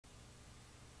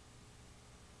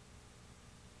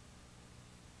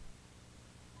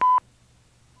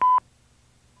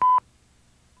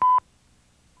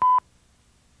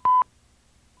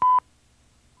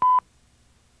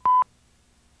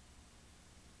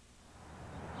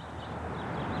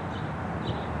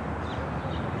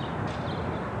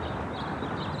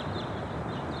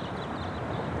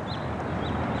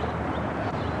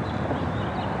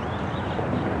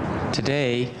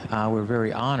Today, we're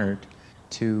very honored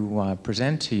to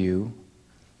present to you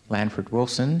Lanford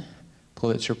Wilson,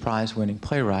 Pulitzer Prize-winning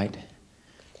playwright,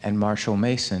 and Marshall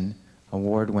Mason,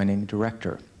 award-winning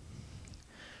director.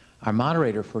 Our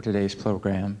moderator for today's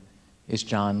program is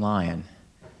John Lyon.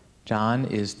 John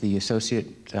is the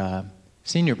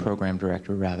senior program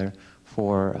director,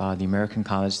 for the American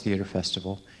College Theater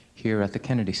Festival here at the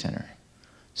Kennedy Center.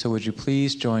 So would you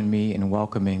please join me in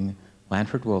welcoming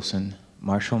Lanford Wilson,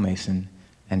 Marshall Mason,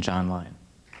 and John Lyon.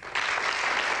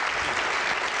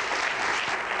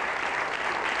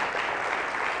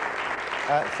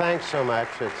 Thanks so much.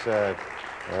 It's a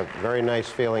very nice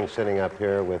feeling sitting up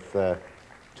here with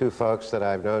two folks that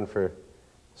I've known for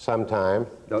some time.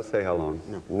 Don't say how long.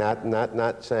 No.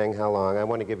 Not saying how long. I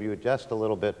want to give you just a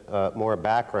little bit more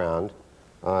background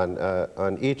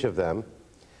on each of them.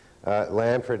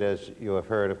 Lanford, as you have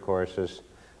heard, of course, has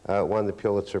won the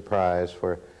Pulitzer Prize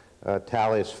for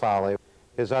Tally's Folly.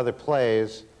 His other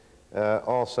plays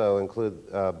also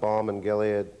include Balm and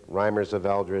Gilead, Rhymers of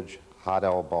Eldridge, Hot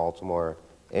L Baltimore,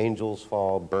 Angels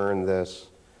Fall, Burn This,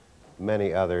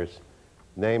 many others,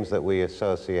 names that we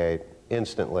associate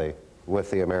instantly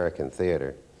with the American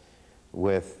theater.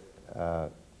 With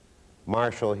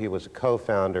Marshall, he was a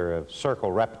co-founder of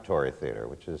Circle Repertory Theater,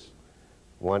 which is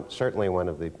certainly one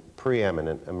of the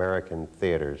preeminent American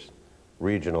theaters,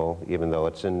 regional, even though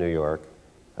it's in New York,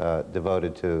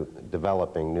 devoted to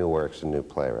developing new works and new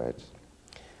playwrights.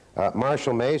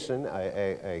 Marshall Mason,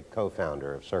 a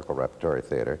co-founder of Circle Repertory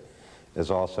Theater,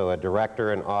 is also a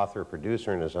director and author,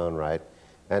 producer in his own right,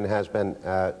 and has been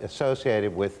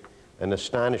associated with an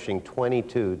astonishing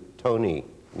 22 Tony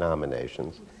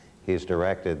nominations. He's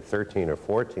directed 13 or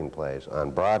 14 plays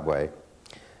on Broadway.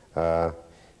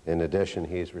 In addition,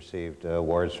 he's received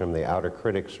awards from the Outer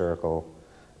Critics Circle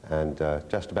and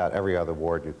just about every other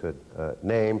award you could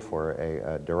name for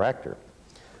a director.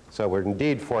 So we're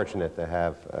indeed fortunate to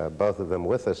have both of them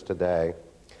with us today.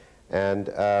 And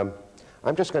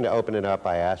I'm just going to open it up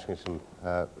by asking some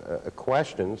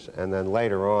questions, and then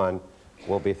later on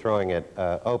we'll be throwing it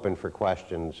open for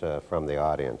questions from the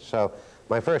audience. So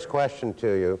my first question to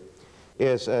you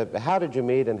is, how did you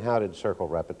meet and how did Circle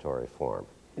Repertory form?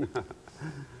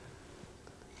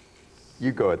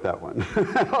 You go at that one.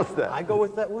 How's that? I go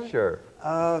with that one? Sure.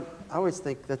 I always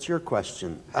think that's your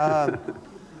question.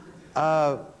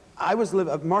 Marshall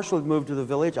had moved to the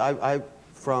Village.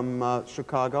 From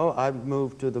Chicago. I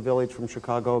moved to the Village from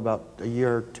Chicago about a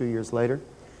year, 2 years later.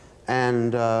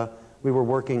 And we were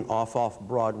working off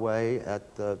Broadway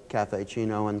at the Cafe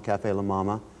Chino and Cafe La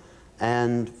Mama,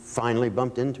 and finally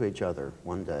bumped into each other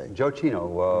one day. Joe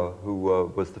Chino, who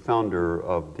was the founder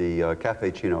of the Cafe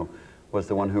Chino, was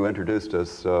the one who introduced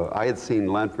us. I had seen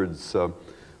Lanford's,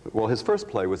 well, his first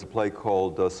play was a play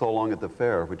called So Long at the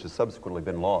Fair, which has subsequently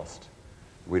been lost.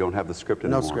 We don't have the script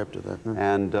anymore. No script of that. No.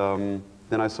 And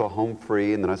then I saw Home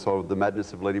Free, and then I saw The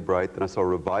Madness of Lady Bright, then I saw a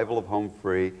revival of Home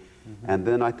Free, and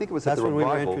then I think it was at the revival.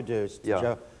 That's when we were introduced. Yeah.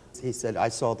 Joe, he said, I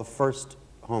saw the first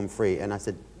Home Free, and I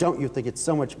said, don't you think it's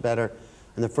so much better?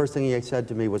 And the first thing he said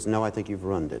to me was, no, I think you've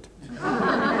ruined it.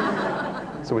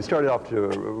 So we started off to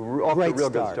a real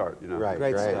good start. You know? Right,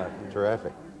 great start.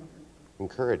 Terrific.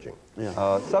 Encouraging.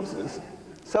 Yeah.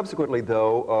 Subsequently,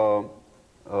 though,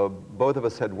 both of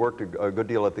us had worked a good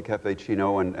deal at the Cafe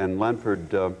Chino, and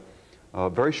Lanford,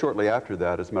 very shortly after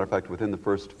that, as a matter of fact, within the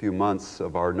first few months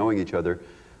of our knowing each other,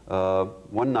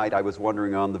 one night I was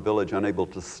wandering on the Village, unable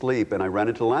to sleep, and I ran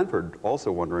into Lanford,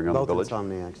 also wandering on the Village. Both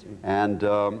insomniacs. And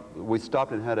we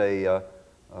stopped and had a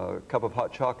cup of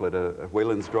hot chocolate at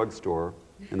Wayland's drugstore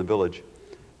in the Village.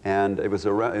 And it was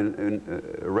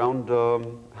around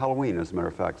Halloween, as a matter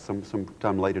of fact,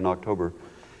 sometime late in October.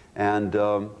 And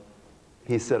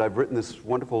he said, I've written this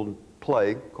wonderful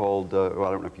play called, well,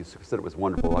 I don't know if you said it was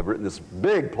wonderful, I've written this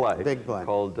big play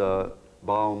called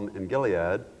Balm and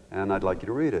Gilead, and I'd like you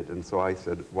to read it. And so I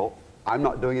said, well, I'm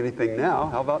not doing anything now,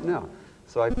 how about now?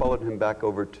 So I followed him back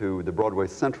over to the Broadway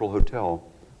Central Hotel,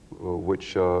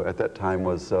 which at that time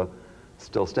was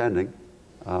still standing.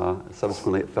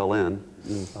 Subsequently, it fell in.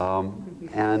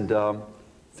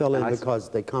 Fell in because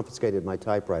they confiscated my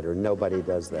typewriter. Nobody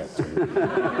does that to me.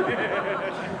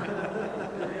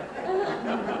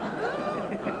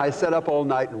 I sat up all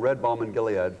night and read Balm and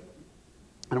Gilead, and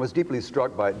I was deeply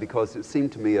struck by it because it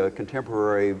seemed to me a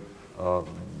contemporary,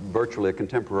 virtually a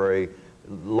contemporary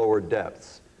lower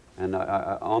depths. And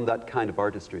on that kind of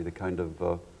artistry, the kind of,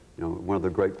 you know, one of the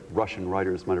great Russian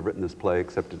writers might have written this play,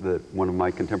 except that one of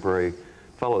my contemporary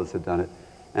fellows had done it.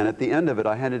 And at the end of it,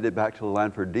 I handed it back to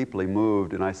Lanford, deeply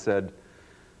moved, and I said,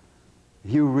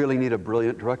 you really need a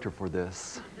brilliant director for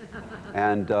this.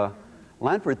 And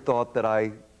Lanford thought that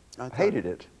I hated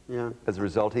it. Yeah. As a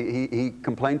result, he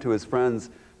complained to his friends,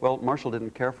 well, Marshall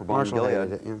didn't care for Balm and Gilead.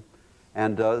 Marshall hated it, yeah.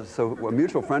 And so a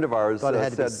mutual friend of ours Thought it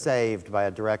had to said, be saved by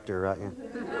a director, right? Yeah.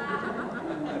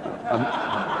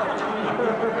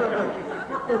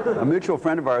 a mutual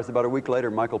friend of ours, about a week later,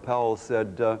 Michael Powell,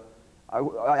 said,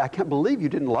 I can't believe you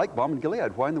didn't like Balm and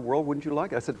Gilead. Why in the world wouldn't you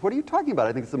like it? I said, what are you talking about?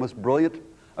 I think it's the most brilliant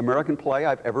American play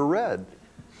I've ever read.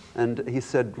 And he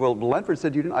said, well, Lanford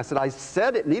said you didn't. I said, I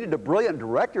said it needed a brilliant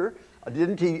director.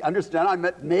 Didn't he understand I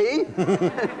meant me?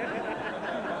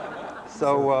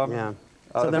 So, yeah.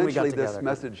 So then we got eventually together. this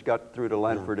message got through to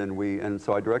Lanford, and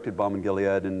so I directed Balm and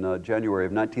Gilead in January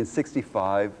of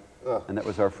 1965, and that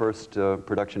was our first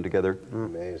production together.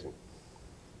 Amazing.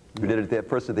 We did it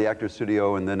first at the Actors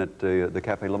Studio and then at the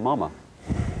Cafe La Mama.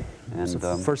 And It was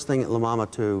the first thing at La Mama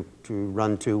to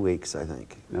run 2 weeks, I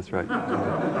think. that's right.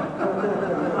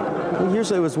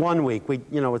 Usually it was 1 week. We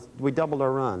doubled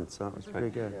our run, so it was pretty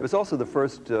good. It was also the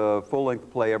first full-length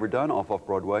play ever done off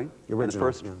Broadway. The original, and the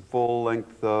first yeah.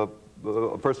 full-length,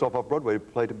 first off Broadway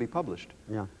play to be published.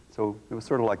 Yeah. So it was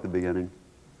sort of like the beginning.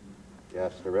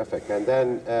 Yes, terrific. And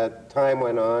then time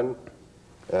went on,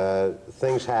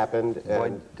 things happened,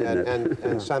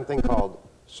 and something called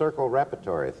Circle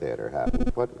Repertory Theater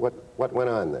happened. What went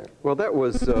on there? Well, that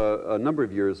was a number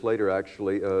of years later,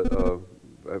 actually,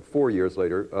 4 years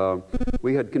later.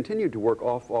 We had continued to work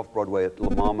off Broadway at La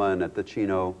Mama and at the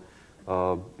Chino,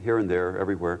 here and there,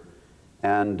 everywhere.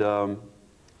 And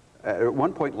at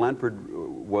one point, Lanford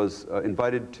was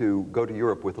invited to go to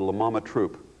Europe with the La Mama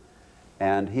troupe.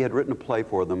 And he had written a play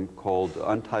for them called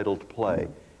Untitled Play.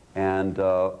 And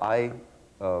Rob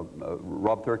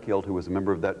Thurkield, who was a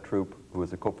member of that troupe, who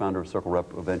was a co-founder of Circle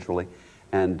Rep eventually,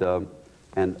 and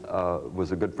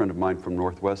was a good friend of mine from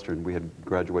Northwestern. We had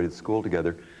graduated school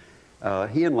together.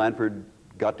 He and Lanford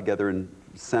got together and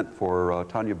sent for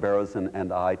Tanya Barrows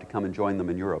and I to come and join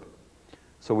them in Europe.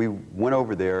 So we went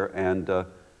over there, and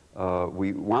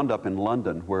we wound up in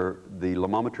London, where the La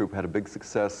Mama troupe had a big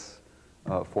success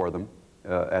for them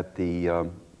at the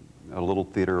a little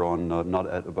theater on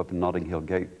up in Notting Hill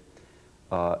Gate.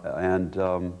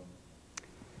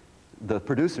 The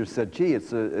producers said, gee,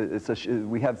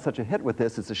 we have such a hit with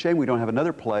this, it's a shame we don't have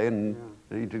another play and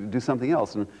do something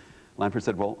else. And Lanford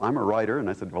said, well, I'm a writer. And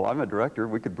I said, well, I'm a director.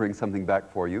 We could bring something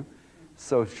back for you.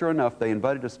 So sure enough, they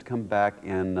invited us to come back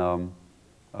in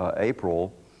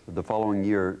April the following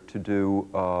year to do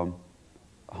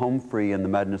Home Free and the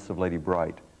Madness of Lady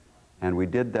Bright. And we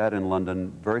did that in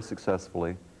London very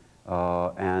successfully.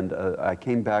 I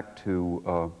came back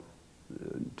to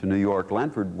New York.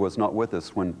 Lanford was not with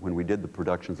us when we did the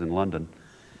productions in London,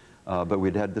 but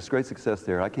we'd had this great success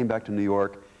there. I came back to New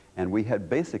York, and we had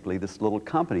basically this little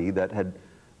company that had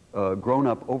grown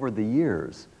up over the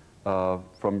years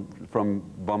from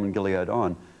Balm and Gilead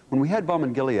on. When we had Balm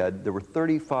and Gilead, there were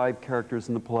 35 characters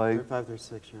in the play. 35,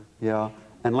 36, yeah. Yeah.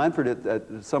 And Lanford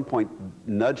at some point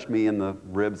nudged me in the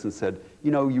ribs and said,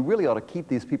 you know, you really ought to keep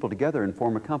these people together and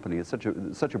form a company. It's such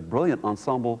a brilliant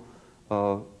ensemble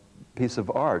piece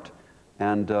of art.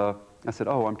 And I said,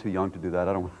 oh, I'm too young to do that.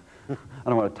 I don't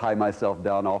want to tie myself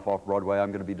down off Broadway.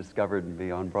 I'm going to be discovered and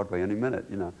be on Broadway any minute,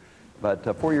 you know.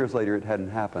 But 4 years later, it hadn't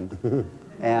happened.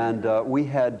 And we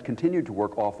had continued to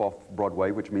work off Broadway,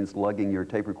 which means lugging your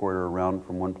tape recorder around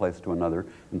from one place to another.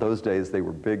 In those days, they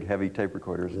were big, heavy tape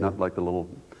recorders, not like the little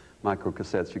micro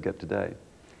cassettes you get today.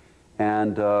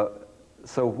 And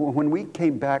so when we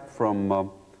came back from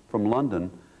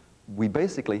London, we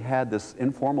basically had this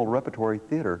informal repertory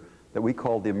theater that we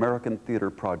called the American Theater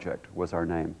Project, was our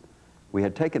name. We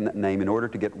had taken that name in order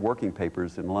to get working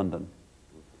papers in London.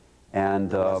 And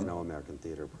there was no American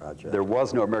Theater Project. There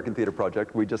was no American Theater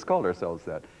Project. We just called ourselves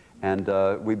that.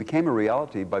 And we became a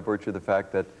reality by virtue of the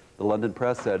fact that the London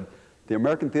press said, the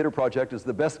American Theater Project is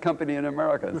the best company in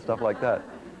America, and stuff like that.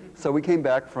 So we came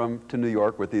back to New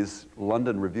York with these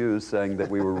London reviews saying that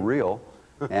we were real.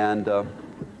 And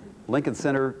Lincoln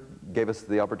Center gave us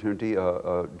the opportunity.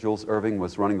 Jules Irving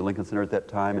was running the Lincoln Center at that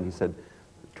time, and he said,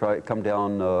 come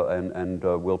down and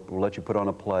we'll let you put on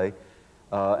a play.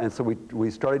 And so we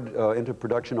started into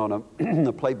production on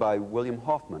a play by William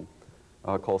Hoffman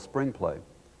called Spring Play.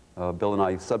 Bill and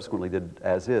I subsequently did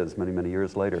As Is many, many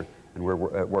years later, and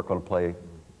we're at work on a play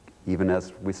even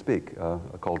as we speak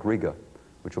called Riga,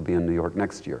 which will be in New York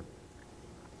next year.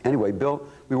 Anyway,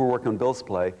 we were working on Bill's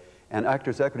play, and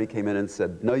Actors Equity came in and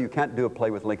said, no, you can't do a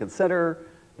play with Lincoln Center.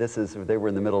 They were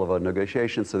in the middle of a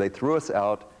negotiation, so they threw us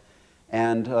out.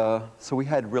 And so we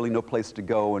had really no place to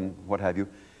go and what have you.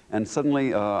 And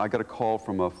suddenly I got a call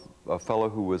from a fellow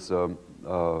who was a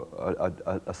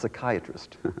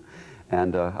psychiatrist.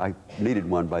 And I needed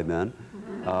one by then.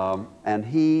 And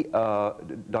he,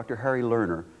 Dr. Harry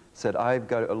Lerner, said, I've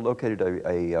got located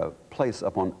a place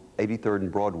up on 83rd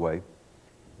and Broadway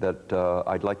that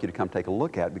I'd like you to come take a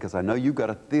look at, because I know you've got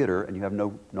a theater and you have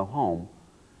no home.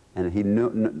 And he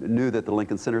knew that the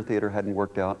Lincoln Center Theater hadn't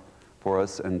worked out for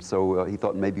us, and so he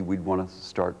thought maybe we'd want to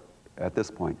start at this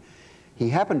point. He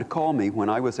happened to call me when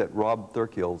I was at Rob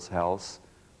Thurkild's house,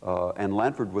 and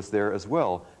Lanford was there as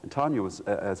well. And Tanya was,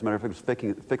 as a matter of fact,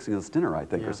 was fixing us dinner, I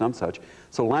think, or some such.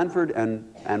 So Lanford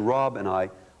and Rob and I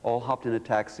all hopped in a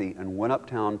taxi and went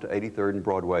uptown to 83rd and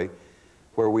Broadway,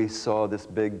 where we saw this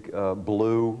big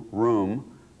blue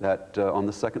room that on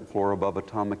the second floor above a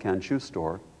Tom McCann shoe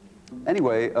store.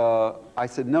 Anyway, I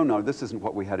said, no, this isn't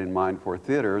what we had in mind for a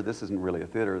theater. This isn't really a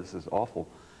theater. This is awful.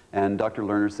 And Dr.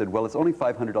 Lerner said, well, it's only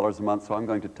 $500 a month, so I'm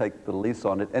going to take the lease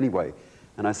on it anyway.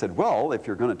 And I said, well, if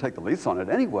you're going to take the lease on it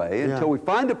anyway, until we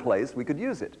find a place, we could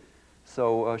use it.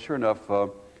 So sure enough,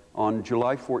 on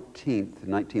July 14th,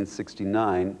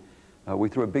 1969, we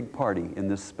threw a big party in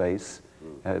this space,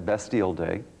 Bastille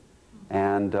Day.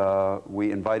 And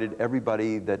we invited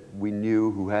everybody that we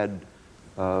knew who had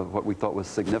what we thought was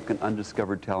significant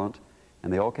undiscovered talent.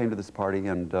 And they all came to this party,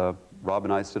 and Rob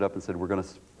and I stood up and said, we're going to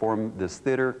form this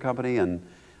theater company, and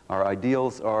our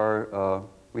ideals are,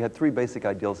 we had three basic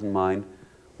ideals in mind.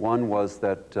 One was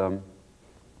that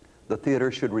the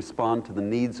theater should respond to the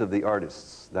needs of the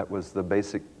artists. That was the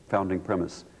basic founding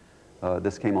premise.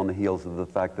 This came on the heels of the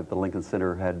fact that the Lincoln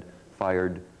Center had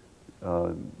fired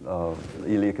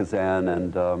Elia Kazan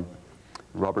and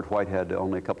Robert Whitehead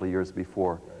only a couple of years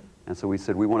before. And so we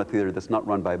said, we want a theater that's not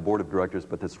run by a board of directors,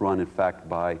 but that's run, in fact,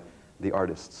 by the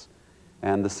artists.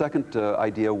 And the second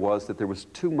idea was that there was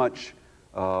too much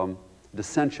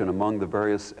dissension among the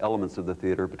various elements of the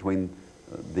theater, between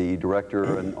the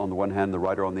director and on the one hand, the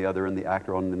writer on the other, and the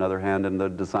actor on the other hand, and the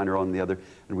designer on the other.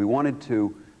 And we wanted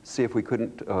to see if we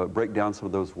couldn't break down some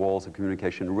of those walls of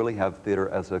communication and really have theater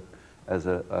as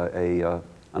an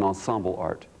ensemble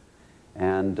art.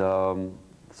 And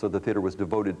so the theater was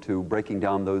devoted to breaking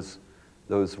down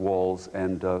those walls,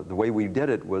 and the way we did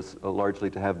it was largely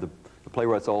to have the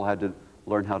playwrights all had to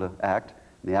learn how to act,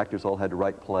 and the actors all had to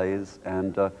write plays,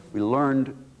 and we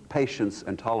learned patience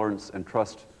and tolerance and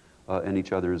trust in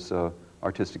each other's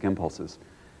artistic impulses.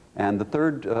 And the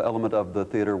third element of the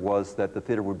theater was that the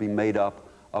theater would be made up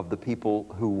of the people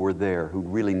who were there, who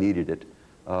really needed it,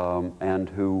 and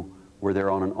who were there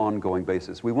on an ongoing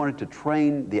basis. We wanted to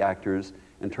train the actors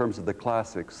in terms of the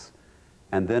classics,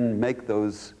 and then make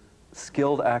those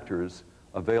skilled actors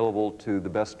available to the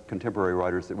best contemporary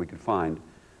writers that we could find,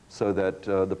 so that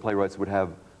the playwrights would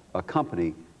have a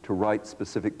company to write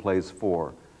specific plays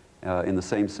for, in the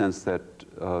same sense that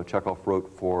Chekhov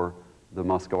wrote for the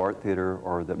Moscow Art Theater,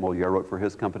 or that Molière wrote for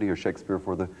his company, or Shakespeare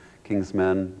for the King's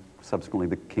Men, subsequently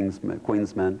the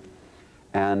Queen's Men,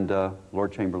 and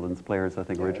Lord Chamberlain's Players, I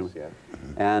think, originally. Yes,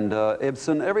 yeah. And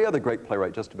Ibsen, every other great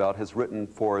playwright just about, has written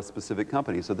for a specific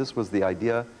company. So this was the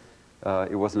idea.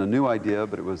 It wasn't a new idea,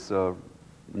 but it was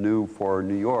new for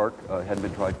New York. It hadn't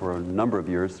been tried for a number of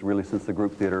years, really since the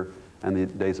group theater and the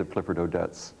days of Clifford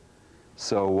Odets.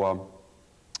 So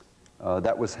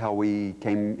that was how we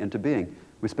came into being.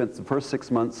 We spent the first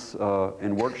 6 months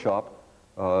in workshop,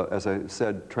 as I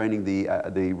said, training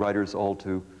the writers all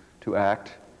to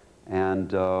act.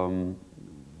 And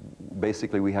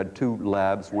basically we had two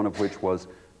labs, one of which was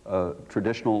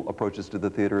traditional approaches to the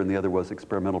theater, and the other was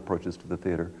experimental approaches to the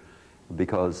theater,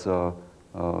 because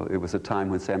it was a time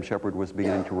when Sam Shepard was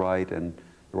beginning to write, and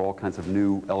there were all kinds of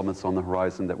new elements on the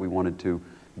horizon that we wanted to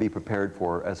be prepared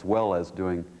for, as well as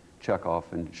doing Chekhov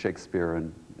and Shakespeare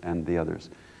and the others.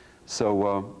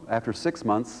 So after 6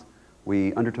 months,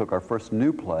 we undertook our first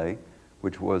new play,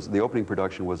 which was, the opening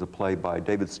production was a play by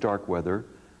David Starkweather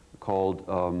called,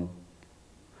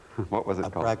 what was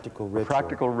it called? Practical Ritual. A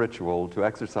Practical Ritual to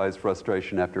Exercise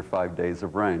Frustration After 5 Days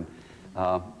of Rain.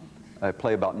 A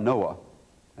play about Noah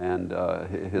and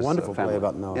his wonderful family. Play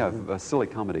about Noah. Yeah, a silly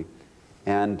comedy.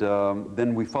 And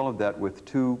then we followed that with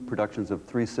two productions of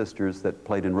Three Sisters that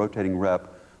played in rotating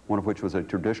rep, one of which was a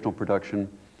traditional production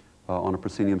on a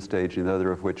proscenium stage, and the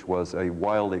other of which was a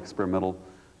wildly experimental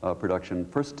production.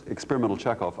 First experimental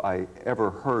Chekhov I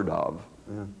ever heard of.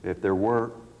 Yeah. If there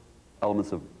were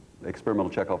elements of experimental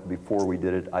Chekhov before we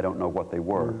did it, I don't know what they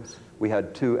were. Yes. We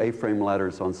had two A-frame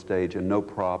ladders on stage and no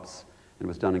props. It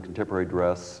was done in contemporary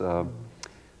dress.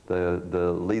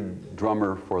 The lead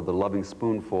drummer for the Loving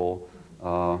Spoonful,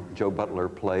 Joe Butler,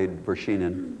 played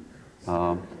Vershinin.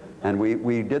 And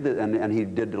we did it, and he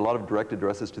did a lot of direct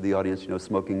addresses to the audience, you know,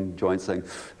 smoking joints, saying,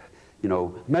 you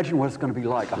know, imagine what it's going to be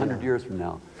like 100 years from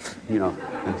now, you know,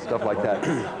 and stuff like that.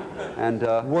 And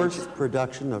worst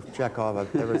production of Chekhov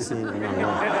I've ever seen in my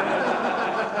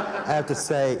life. I have to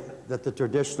say that the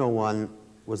traditional one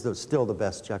was still the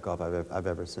best Chekhov I've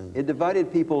ever seen. it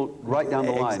divided people right down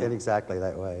the line. Exactly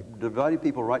that way. Divided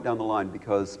people right down the line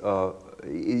because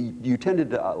you tended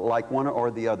to like one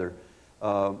or the other.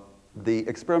 The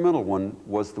experimental one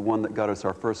was the one that got us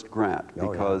our first grant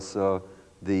because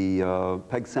the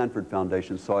Peg Sanford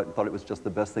Foundation saw it and thought it was just the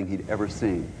best thing he'd ever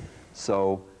seen.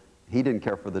 So he didn't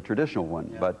care for the traditional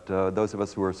one, but those of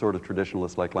us who were sort of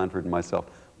traditionalists like Lanford and myself,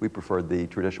 we preferred the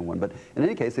traditional one. But in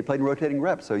any case, they played in rotating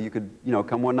reps, so you could, you know,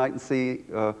 come one night and see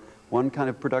one kind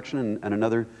of production and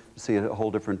another see a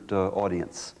whole different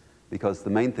audience. Because the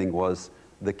main thing was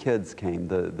the kids came,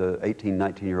 the 18,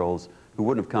 19-year-olds who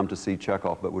wouldn't have come to see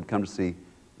Chekhov, but would come to see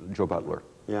Joe Butler.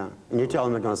 Yeah, and you tell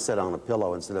them they're going to sit on a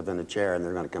pillow instead of in a chair, and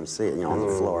they're going to come see it, you know, on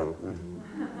the floor.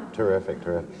 Terrific,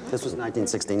 terrific. This was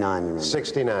 1969. Remember?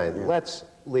 69. Yeah. Let's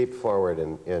leap forward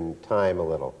in time a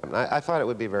little. I thought it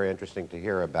would be very interesting to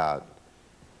hear about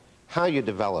how you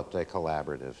developed a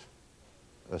collaborative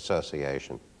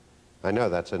association. I know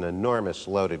that's an enormous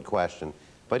loaded question,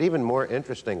 but even more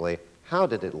interestingly, how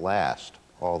did it last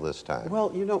all this time?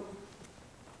 Well, you know,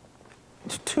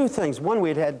 two things. One,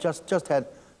 we had just had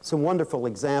some wonderful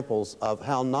examples of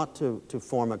how not to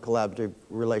form a collaborative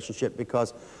relationship,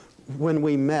 because when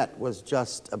we met was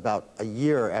just about a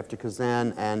year after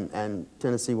Kazan and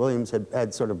Tennessee Williams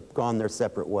had sort of gone their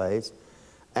separate ways.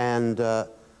 And the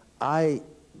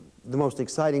most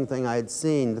exciting thing I had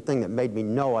seen, the thing that made me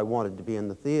know I wanted to be in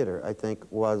the theater, I think,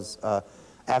 was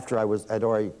after I was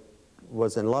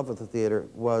in love with the theater,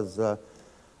 was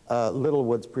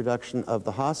Littlewood's production of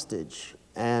The Hostage.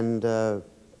 And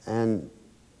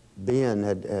Bien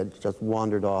had just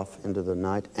wandered off into the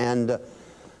night. And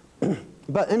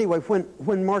but anyway,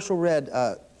 when Marshall read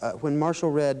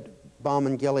Balm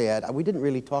and Gilead, we didn't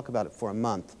really talk about it for a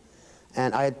month.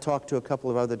 And I had talked to a couple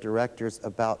of other directors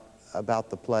about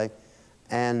the play,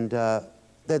 and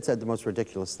they'd said the most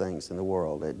ridiculous things in the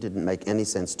world. It didn't make any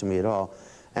sense to me at all.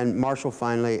 And Marshall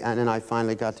finally, and I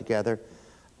finally got together,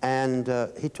 and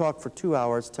he talked for 2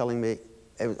 hours telling me,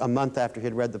 a month after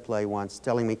he'd read the play once,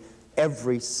 telling me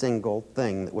every single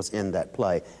thing that was in that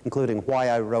play, including why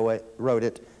I wrote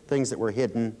it, things that were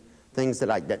hidden, things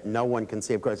that no one can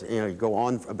see. Of course, you know, you go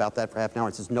on about that for half an hour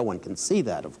and says no one can see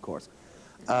that, of course.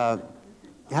 How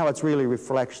it's really a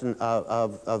reflection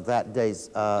of that day's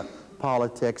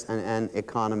politics and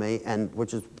economy, and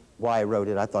which is why I wrote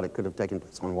it. I thought it could have taken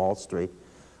place on Wall Street.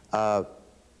 And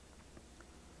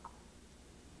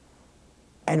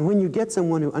when you get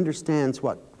someone who understands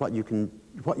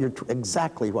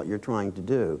exactly what you're trying to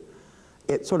do,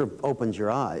 it sort of opens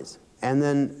your eyes. And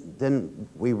then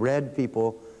we read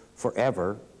people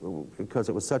forever because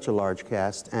it was such a large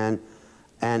cast. And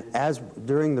as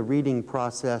during the reading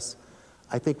process,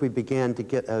 I think we began to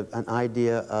get an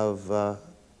idea of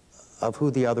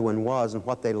who the other one was and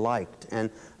what they liked. And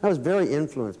I was very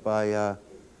influenced by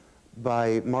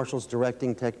Marshall's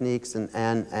directing techniques and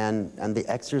the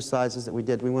exercises that we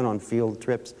did. We went on field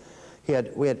trips. We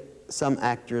had some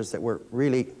actors that were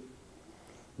really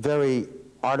very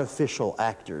artificial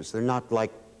actors. They're not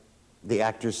like the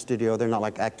actors studio. They're not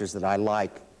like actors that I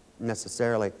like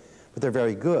necessarily, but they're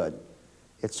very good.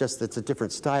 It's just that it's a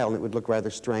different style, and it would look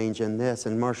rather strange in this.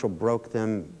 And Marshall broke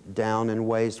them down in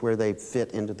ways where they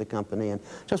fit into the company. And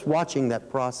just watching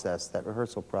that process, that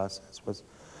rehearsal process,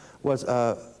 was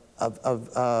a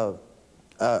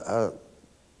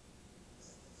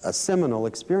seminal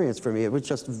experience for me. It was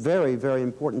just very, very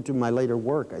important to my later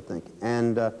work, I think.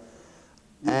 And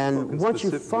once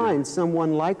you find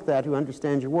someone like that who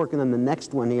understands your work, and then the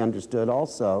next one he understood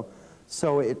also,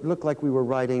 so it looked like we were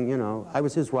writing, you know, I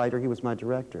was his writer, he was my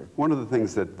director. One of the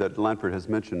things that Lanford has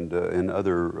mentioned in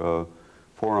other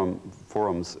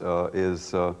forums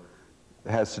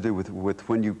has to do with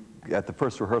when you, at the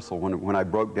first rehearsal, when I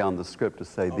broke down the script to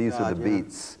say, these are the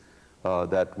beats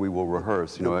that we will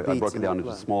rehearse. You know, I broke it down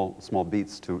into small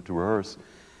beats to rehearse.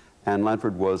 And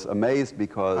Lanford was amazed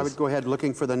because... I would go ahead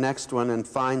looking for the next one and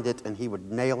find it, and he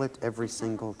would nail it every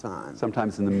single time.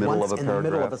 Sometimes in the middle of a paragraph. Once in the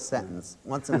middle of a sentence.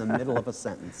 Once in the middle of a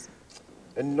sentence.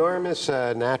 Enormous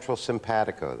natural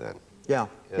simpatico, then. Yeah.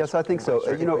 Yes, I think so.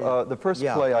 You know, the first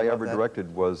play I ever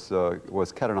directed was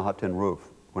Cat on a Hot Tin Roof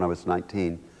when I was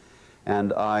 19.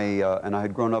 And I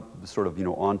had grown up sort of, you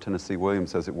know, on Tennessee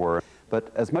Williams, as it were.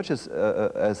 But as much as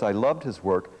I loved his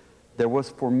work, there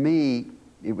was, for me,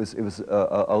 it was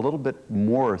a little bit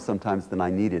more sometimes than I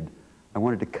needed. I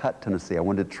wanted to cut Tennessee. I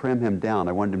wanted to trim him down.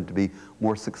 I wanted him to be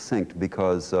more succinct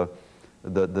because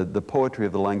the poetry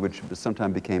of the language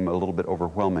sometimes became a little bit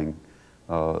overwhelming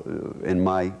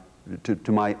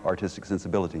to my artistic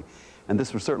sensibility. And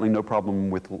this was certainly no problem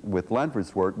with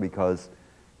Lanford's work, because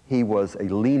he was a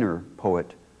leaner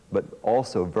poet, but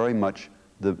also very much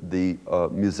the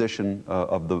musician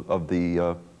of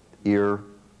the ear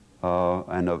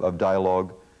and of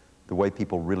dialogue, the way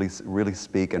people really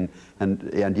speak, and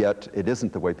yet it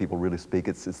isn't the way people really speak.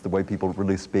 It's the way people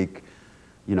really speak,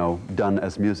 you know, done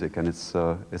as music, and it's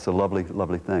a lovely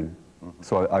thing. Mm-hmm.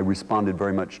 So I responded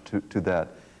very much to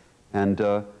that, and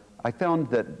I found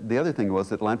that the other thing was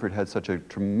that Lanford had such a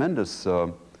tremendous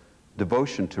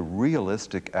devotion to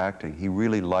realistic acting. He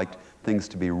really liked things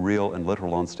to be real and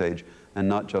literal on stage, and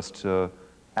not just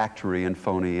actory and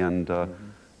phony and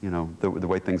you know, the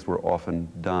way things were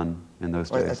often done in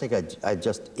those days. I think I'd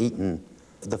just eaten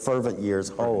the Fervent Years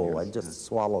whole. I just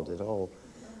swallowed it whole.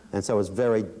 And so I was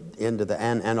very into the,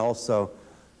 and also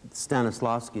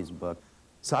Stanislavski's book.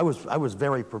 So I was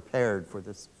very prepared for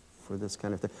this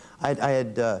kind of thing. I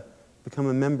had become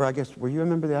a member, I guess, were you a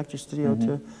member of the Actors Studio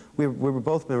too? We were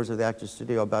both members of the Actors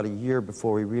Studio about a year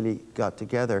before we really got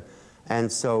together.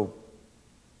 And so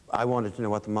I wanted to know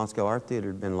what the Moscow Art Theater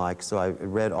had been like, so I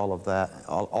read all of that,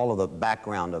 all of the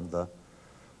background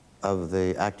of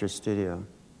the Actors Studio.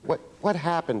 What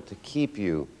happened to keep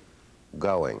you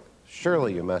going?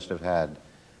 Surely you must have had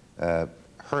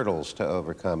hurdles to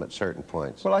overcome at certain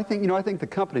points. Well, I think the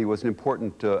company was an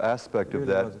important aspect of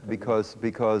that, because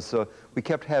we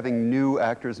kept having new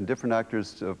actors and different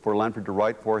actors for Lanford to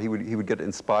write for. He would get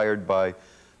inspired by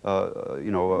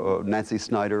Nancy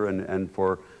Snyder, and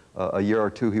for a year or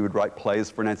two he would write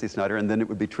plays for Nancy Snyder, and then it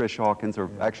would be Trish Hawkins, or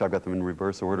actually I've got them in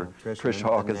reverse order. Trish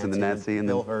Hawkins and then Nancy, and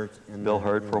Bill Hurt. Bill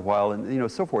Hurt for a while, and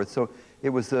so forth. So it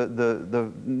was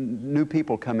the new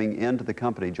people coming into the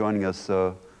company, joining us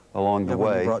along the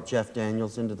way. We brought Jeff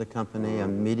Daniels into the company. I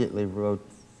immediately wrote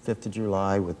 5th of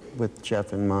July with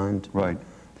Jeff in mind. Right.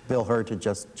 Bill Hurt had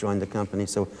just joined the company,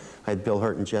 so I had Bill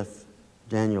Hurt and Jeff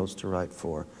Daniels to write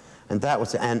for. And that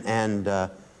was, and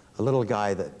a little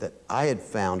guy that I had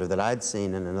found, or that I'd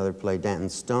seen in another play, Danton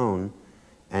Stone.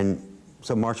 And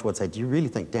so Marshall would say, do you really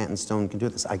think Danton Stone can do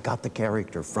this? I got the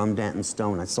character from Danton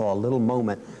Stone. I saw a little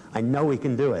moment. I know he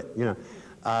can do it, you know.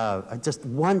 Just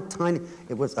one tiny,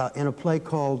 it was in a play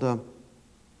called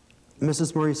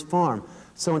Mrs. Murray's Farm.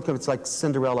 Someone comes, it's like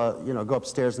Cinderella, you know, go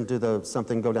upstairs and do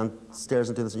something, go downstairs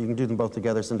and do this. You can do them both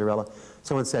together, Cinderella.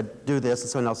 Someone said, do this, and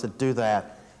someone else said, do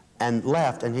that, and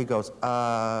left, and he goes,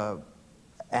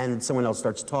 and someone else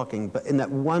starts talking. But in that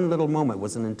one little moment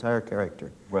was an entire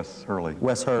character. Wes Hurley.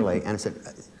 Wes Hurley, and I said,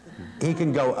 he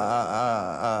can go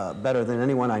better than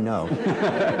anyone I know.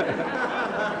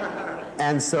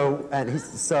 And so,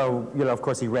 you know, of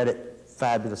course, he read it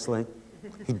fabulously.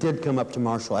 He did come up to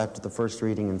Marshall after the first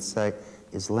reading and say,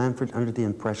 is Lanford under the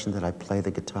impression that I play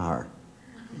the guitar?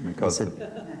 Because I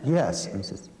said, yes. And he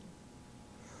says,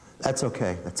 that's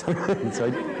okay. That's all right. And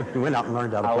so he went out and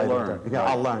learned how to play the guitar. Yeah,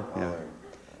 I'll learn. Yeah.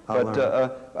 But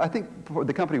I think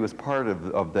the company was part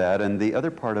of that, and the other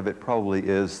part of it probably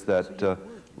is that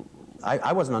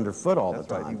I wasn't underfoot all the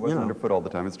time. Right. He wasn't underfoot all the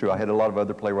time. It's true. I had a lot of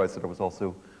other playwrights that I was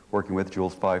also working with,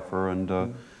 Jules Pfeiffer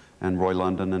and Roy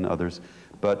London and others,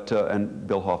 but and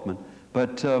Bill Hoffman.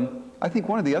 But I think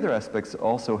one of the other aspects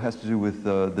also has to do with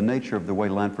the nature of the way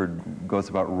Lanford goes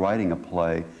about writing a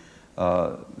play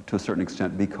to a certain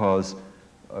extent, because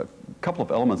a couple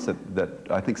of elements that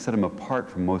I think set him apart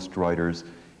from most writers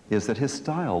is that his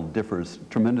style differs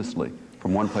tremendously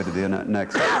from one play to the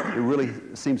next. It really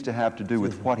seems to have to do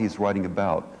with what he's writing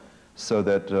about, so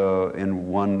that in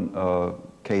one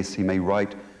case he may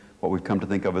write what we've come to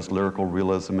think of as lyrical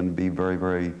realism and be very,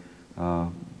 very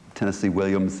Tennessee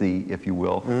Williams-y, if you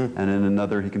will, and in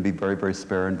another he can be very, very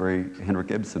spare and very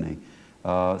Henrik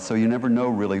Ibsen-y. So you never know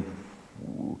really,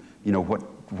 you know,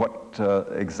 what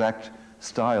exact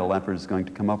style Lanford is going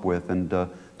to come up with, and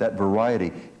that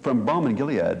variety. From Balm and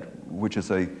Gilead, which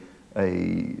is a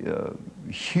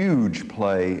huge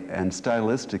play and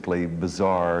stylistically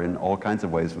bizarre in all kinds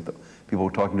of ways, with people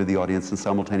talking to the audience and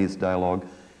simultaneous dialogue.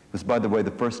 It was, by the way,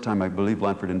 the first time I believe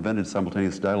Lanford invented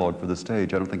simultaneous dialogue for the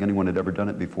stage. I don't think anyone had ever done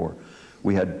it before.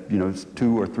 We had, you know,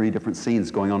 2 or 3 different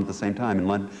scenes going on at the same time,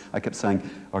 and I kept saying,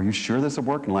 are you sure this will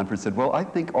work? And Lanford said, well, I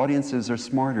think audiences are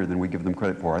smarter than we give them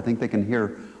credit for. I think they can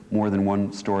hear more than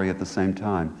one story at the same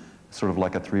time, sort of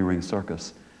like a 3-ring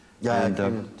circus. Yeah, and, I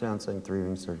came to town saying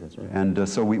 3-ring circus, right? And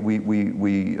so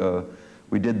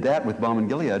we did that with Balm and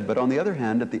Gilead, but on the other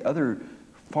hand, at the other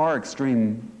far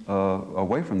extreme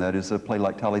away from that is a play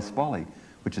like Tally's Folly,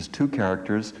 which is 2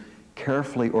 characters,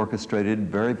 carefully orchestrated,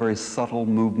 very, very subtle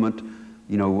movement,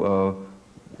 you know,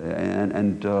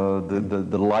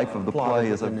 the life of the play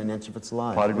is within an inch of its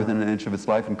life. Plotted within an inch of its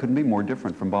life, and couldn't be more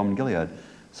different from Balm and Gilead.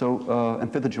 So,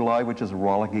 and 5th of July, which is a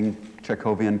rollicking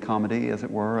Chekhovian comedy, as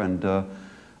it were, and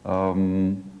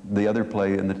the other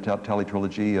play in the Talley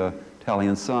trilogy, Talley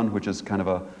and Son, which is kind of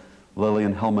a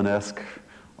Lillian Hellman-esque,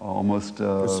 almost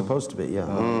it's supposed to be, yeah.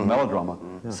 Melodrama.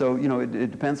 Yeah. So, you know,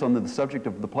 it depends on the subject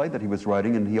of the play that he was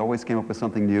writing, and he always came up with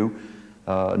something new,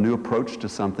 a new approach to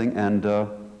something,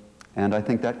 and I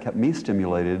think that kept me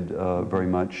stimulated very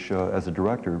much as a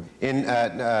director. In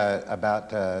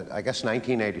about, I guess,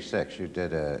 1986, you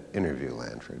did an interview,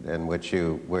 Lanford, in which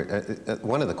you were,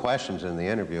 one of the questions in the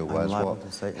interview was, well,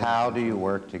 how do you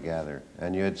work together?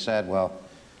 And you had said, well,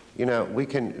 you know, we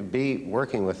can be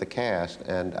working with the cast,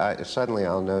 and suddenly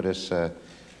I'll notice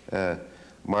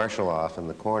Marshall off in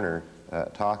the corner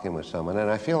talking with someone, and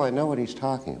I feel I know what he's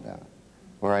talking about.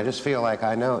 Or I just feel like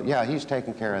I know, yeah, he's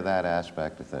taking care of that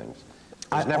aspect of things.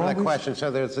 There's never that question, so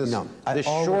there's this, this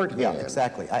shorthand. Yeah,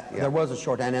 exactly. There was a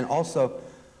shorthand, and also,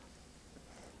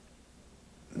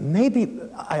 maybe,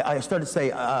 I started to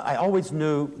say, I always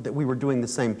knew that we were doing the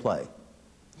same play.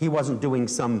 He wasn't doing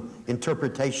some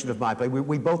interpretation of my play.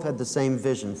 We both had the same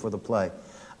vision for the play.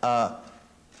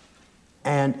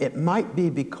 And it might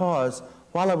be because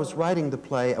while I was writing the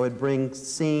play, I would bring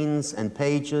scenes and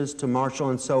pages to Marshall,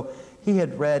 and so he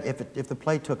had read, if the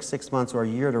play took 6 months or a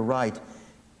year to write,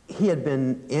 he had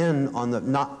been in on the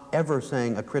not ever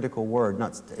saying a critical word,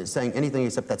 not saying anything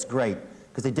except that's great,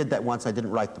 because he did that once. I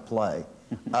didn't write the play.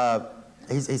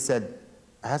 He said,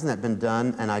 hasn't that been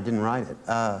done? And I didn't write it.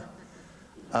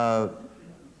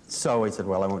 So he said,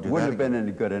 well, I won't do that. Wouldn't have been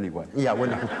any good anyway. Yeah,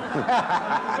 wouldn't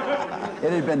have.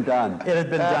 It had been done. It had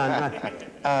been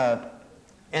done.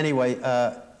 Anyway,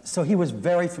 so he was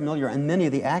very familiar, and many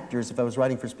of the actors, if I was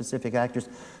writing for specific actors,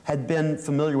 had been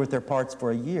familiar with their parts for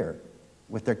a year,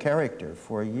 with their character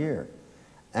for a year.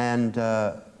 And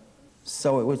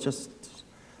so it was just,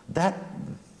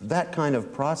 that kind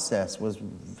of process was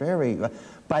very,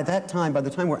 by that time, by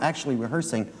the time we're actually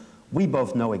rehearsing, we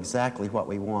both know exactly what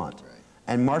we want. Right.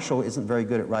 And Marshall isn't very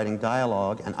good at writing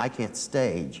dialogue, and I can't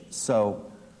stage, so,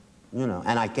 you know,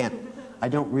 and I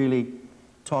don't really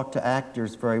talk to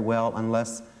actors very well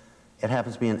unless it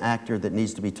happens to be an actor that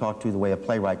needs to be talked to the way a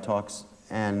playwright talks,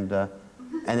 and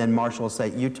then Marshall will say,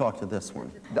 you talk to this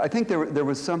one. I think there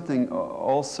was something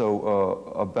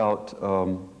also about,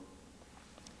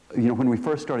 you know, when we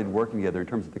first started working together in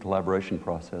terms of the collaboration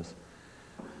process,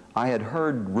 I had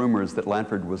heard rumors that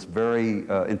Lanford was very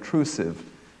intrusive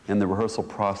in the rehearsal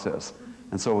process.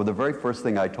 And so the very first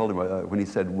thing I told him when he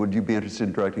said, would you be interested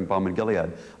in directing Balm and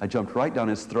Gilead? I jumped right down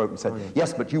his throat and said,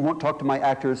 yes, but you won't talk to my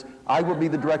actors. I will be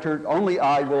the director. Only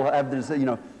I will have this, you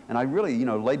know. And I really, you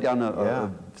know, laid down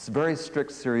a very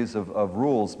strict series of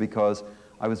rules because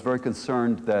I was very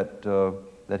concerned that,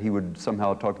 that he would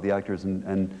somehow talk to the actors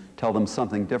and tell them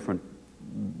something different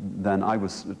than I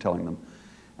was telling them.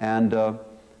 And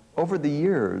over the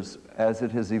years, as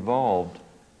it has evolved,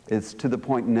 it's to the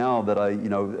point now that you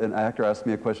know, an actor asks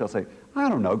me a question, I'll say, I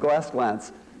don't know, go ask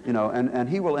Lance. You know, and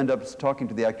he will end up talking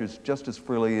to the actors just as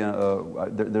freely.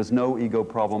 There's no ego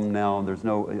problem now. There's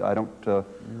no,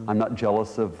 I'm not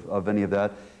jealous of any of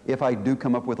that. If I do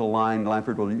come up with a line,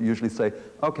 Lanford will usually say,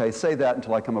 okay, say that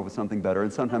until I come up with something better.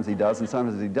 And sometimes he does, and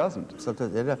sometimes he doesn't.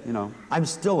 Sometimes, you know. I'm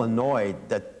still annoyed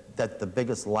that the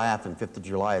biggest laugh in 5th of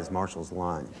July is Marshall's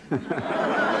line.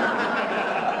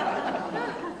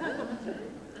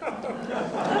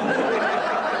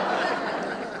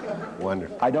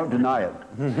 Wonderful. I don't deny it.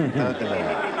 Don't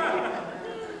deny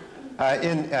it.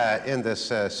 In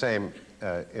this same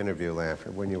interview,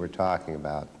 Lanford, when you were talking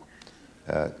about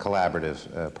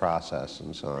collaborative process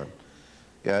and so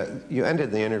on, you ended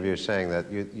the interview saying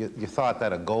that you thought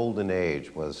that a golden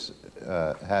age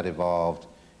had evolved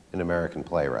in American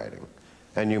playwriting.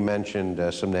 And you mentioned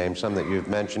some names, some that you've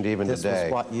mentioned even today.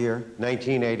 This was what year?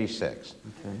 1986.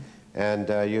 Okay. And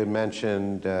you had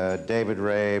mentioned David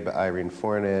Rabe, Irene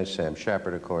Fornes, Sam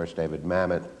Shepard, of course, David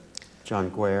Mamet.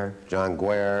 John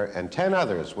Guare, and 10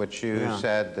 others, which you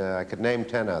said I could name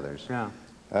 10 others. Yeah.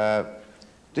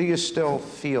 Do you still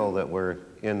feel that we're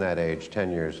in that age 10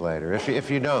 years later?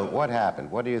 If you don't, what happened?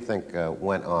 What do you think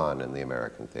went on in the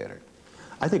American theater?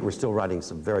 I think we're still writing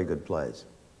some very good plays.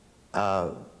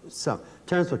 Terence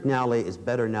McNally is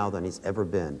better now than he's ever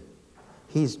been.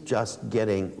 He's just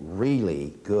getting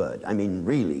really good. I mean,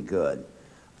 really good.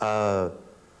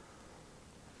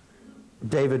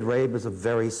 David Rabe is a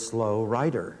very slow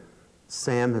writer.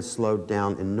 Sam has slowed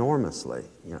down enormously.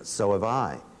 You know, so have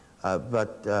I.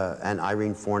 And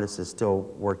Irene Fornes is still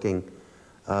working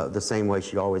the same way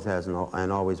she always has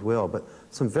and always will. But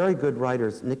some very good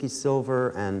writers, Nikki Silver,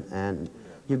 and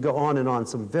you go on and on.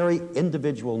 Some very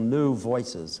individual new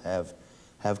voices have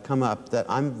come up that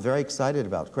I'm very excited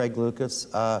about. Craig Lucas,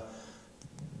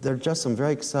 there are just some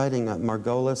very exciting,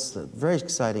 Margolis, very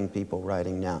exciting people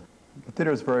writing now. The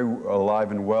theater is very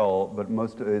alive and well, but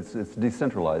it's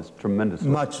decentralized tremendously.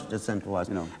 Much decentralized.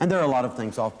 You know. And there are a lot of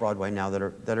things off Broadway now that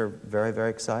are very, very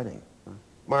exciting.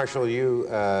 Marshall, you,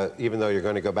 even though you're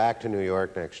going to go back to New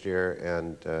York next year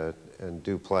and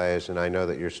do plays, and I know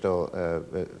that you're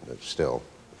still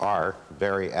are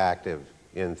very active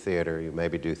in theater. You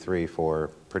maybe do 3, 4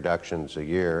 productions a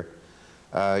year.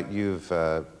 You've,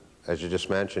 as you just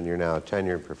mentioned, you're now a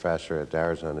tenured professor at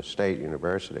Arizona State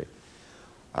University.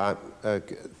 I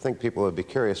think people would be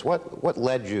curious, what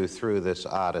led you through this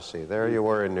odyssey? There you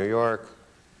were in New York,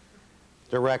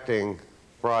 directing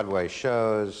Broadway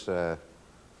shows, the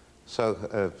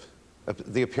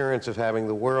appearance of having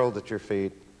the world at your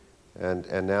feet,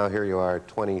 and now here you are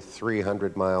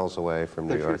 2,300 miles away from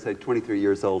New York. I was going to say 23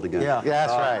 years old again. Yeah, yeah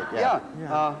that's right. Yeah.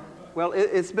 Yeah. Well,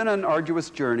 it's been an arduous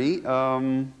journey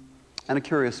and a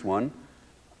curious one.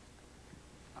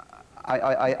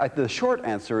 The short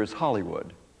answer is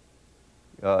Hollywood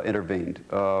intervened.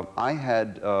 I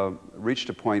had reached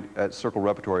a point at Circle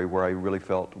Repertory where I really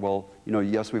felt, well, you know,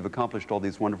 yes, we've accomplished all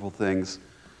these wonderful things,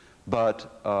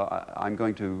 but I'm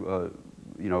going to,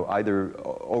 you know, either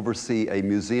oversee a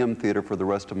museum theater for the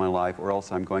rest of my life, or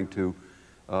else I'm going to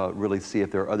really see if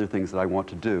there are other things that I want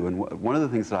to do. And one of the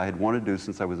things that I had wanted to do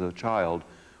since I was a child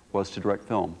was to direct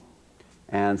film.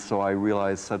 And so I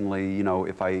realized suddenly, you know,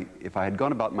 if I had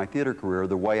gone about my theater career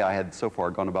the way I had so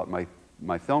far gone about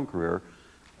my film career,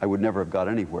 I would never have got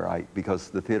anywhere, because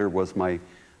the theater was my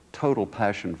total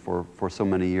passion for so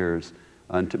many years.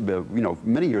 And you know,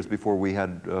 many years before we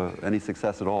had any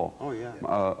success at all. Oh, yeah.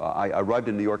 I arrived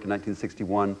in New York in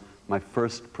 1961. My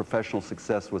first professional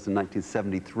success was in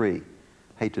 1973.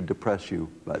 Hate to depress you,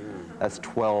 but that's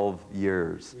 12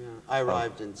 years. Yeah. I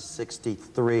arrived in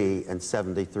 63 and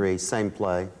 73, same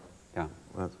play. Yeah.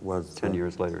 Was 10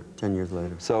 years later. 10 years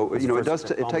later. So, you know, it does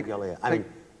take...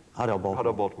 Hotel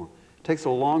Baltimore. It takes a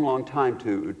long, long time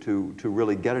to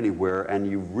really get anywhere, and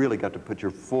you've really got to put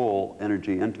your full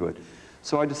energy into it.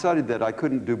 So I decided that I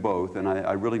couldn't do both, and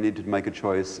I really needed to make a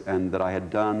choice, and that I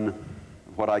had done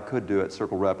what I could do at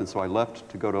Circle Rep, and so I left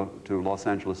to go to Los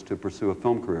Angeles to pursue a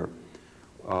film career.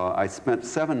 I spent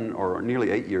 7 or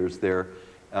nearly 8 years there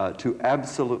to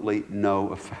absolutely no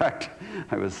effect.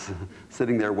 I was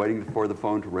sitting there waiting for the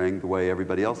phone to ring the way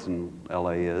everybody else in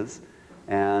LA is,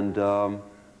 and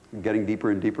getting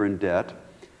deeper and deeper in debt.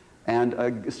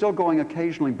 And still going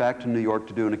occasionally back to New York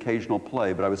to do an occasional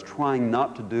play, but I was trying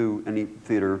not to do any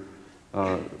theater,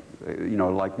 you know,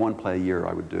 like 1 play a year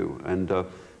I would do. And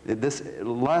this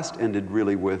last ended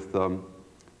really with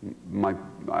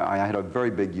I had a very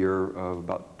big year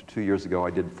about 2 years ago. I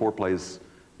did 4 plays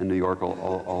in New York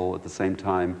all at the same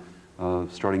time,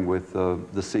 starting with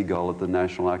The Seagull at the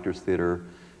National Actors Theater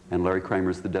and Larry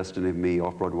Kramer's The Destiny of Me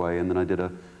off-Broadway, and then I did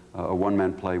a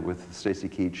one-man play with Stacy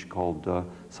Keach called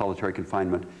Solitary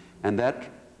Confinement. And that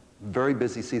very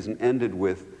busy season ended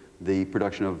with the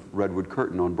production of Redwood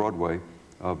Curtain on Broadway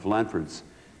of Lanford's.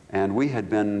 And we had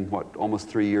been, what, almost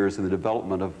 3 years in the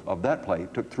development of that play.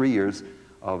 It took 3 years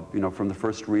of, you know, from the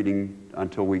first reading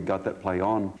until we got that play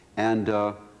on. And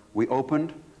we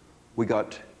opened, we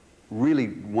got really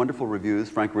wonderful reviews.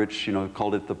 Frank Rich, you know,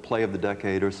 called it the play of the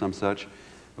decade or some such.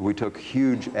 We took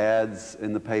huge ads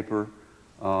in the paper.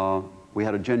 We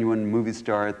had a genuine movie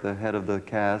star at the head of the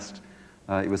cast.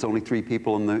 It was only 3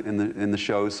 people in the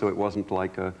show, so it wasn't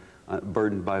like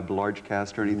burdened by a large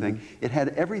cast or anything. It had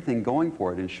everything going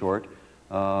for it, in short,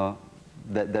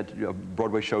 that a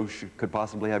Broadway show could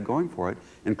possibly have going for it,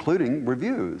 including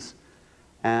reviews.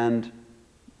 And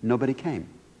nobody came.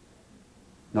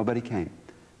 Nobody came.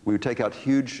 We would take out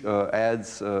huge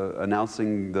ads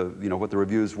announcing you know, what the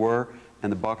reviews were,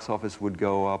 and the box office would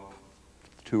go up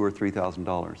 $2,000 or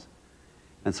 $3,000.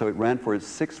 And so it ran for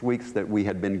 6 weeks that we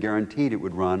had been guaranteed it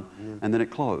would run, and then it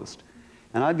closed.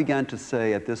 And I began to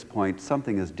say at this point,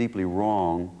 something is deeply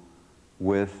wrong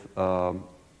with the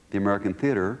American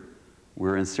theater.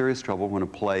 We're in serious trouble when a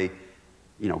play,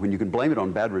 you know, when you can blame it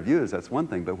on bad reviews, that's one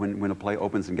thing, but when a play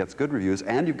opens and gets good reviews,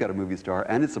 and you've got a movie star,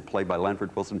 and it's a play by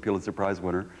Lanford Wilson, Pulitzer Prize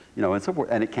winner, you know, and so forth,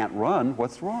 and it can't run,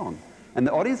 what's wrong? And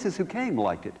the audiences who came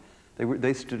liked it.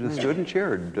 They stood and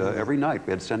cheered every night.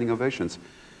 We had standing ovations.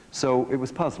 So it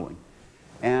was puzzling.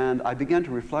 And I began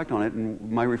to reflect on it, and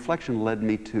my reflection led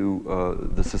me to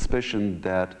the suspicion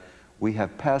that we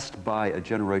have passed by a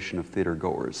generation of theater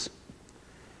goers.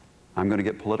 I'm going to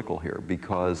get political here,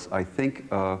 because I think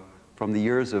for from the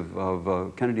years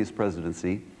of Kennedy's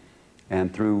presidency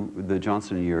and through the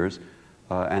Johnson years,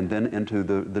 and then into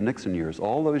the Nixon years.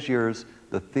 All those years,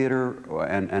 the theater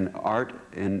and art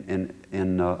in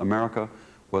America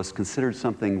was considered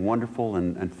something wonderful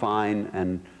and fine,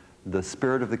 and the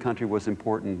spirit of the country was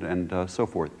important, and so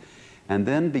forth. And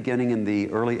then beginning in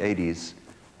the early 80s,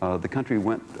 the country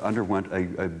underwent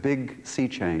a big sea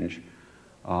change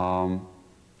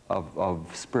of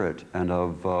spirit and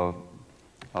of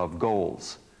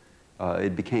goals.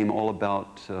 It became all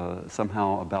about,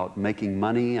 somehow about making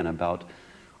money and about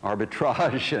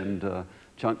arbitrage and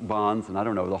junk bonds, and I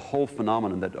don't know, the whole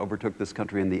phenomenon that overtook this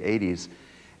country in the 80s.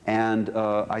 And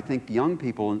I think young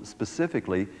people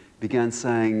specifically began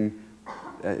saying,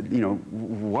 you know,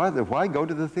 why go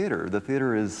to the theater? The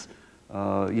theater is,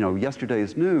 you know,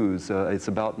 yesterday's news. It's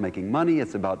about making money.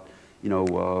 It's about, you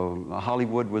know,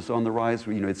 Hollywood was on the rise.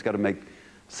 You know, it's got to make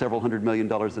several $100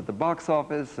 million at the box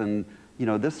office, and you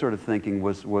know, this sort of thinking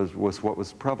was what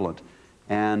was prevalent.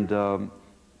 And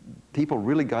people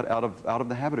really got out of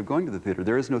the habit of going to the theater.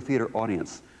 There is no theater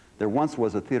audience. There once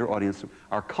was a theater audience.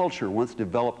 Our culture once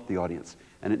developed the audience,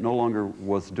 and it no longer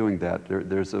was doing that.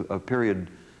 There's a period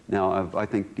now of, I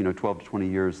think, you know, 12 to 20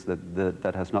 years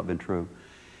that has not been true.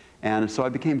 And so I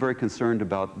became very concerned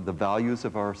about the values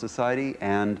of our society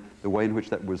and the way in which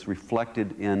that was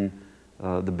reflected in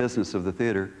the business of the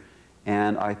theater.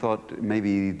 And I thought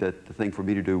maybe that the thing for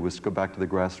me to do was go back to the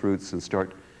grassroots and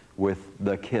start with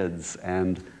the kids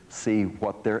and see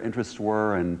what their interests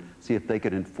were and see if they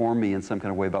could inform me in some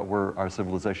kind of way about where our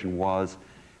civilization was,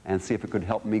 and see if it could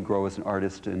help me grow as an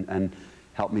artist and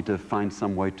help me to find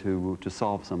some way to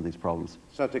solve some of these problems.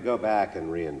 So to go back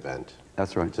and reinvent.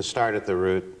 That's right. To start at the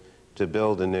root, to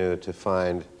build anew, to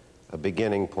find a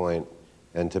beginning point,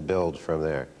 and to build from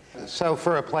there. So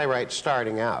for a playwright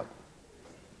starting out,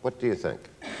 what do you think?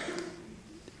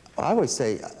 I always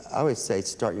say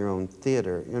start your own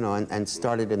theater, you know, and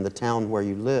start it in the town where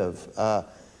you live.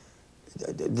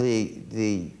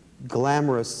 The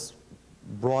glamorous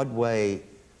Broadway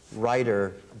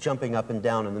writer jumping up and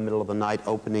down in the middle of the night,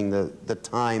 opening the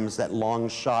Times, that long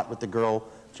shot with the girl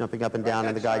jumping up and down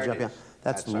and the guy jumping up.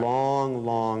 That's long,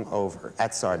 long over.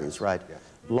 At Sardi's, right? Yeah.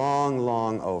 Long,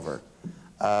 long over.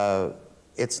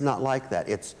 It's not like that.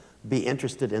 It's be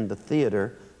interested in the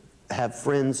theater, have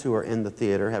friends who are in the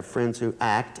theater, have friends who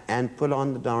act, and put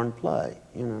on the darn play,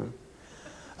 you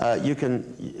know. You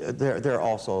can, there are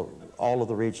also all of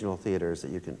the regional theaters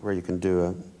that where you can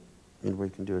do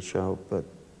a show, but.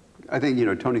 I think, you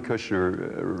know, Tony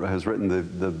Kushner has written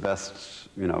the best,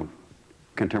 you know,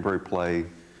 contemporary play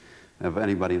of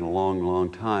anybody in a long,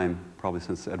 long time, probably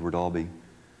since Edward Albee,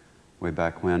 way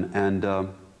back when.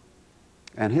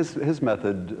 And his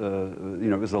method, you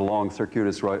know, was a long,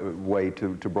 circuitous way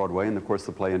to Broadway, and of course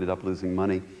the play ended up losing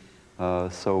money.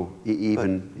 So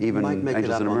even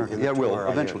Angels in America, yeah, it will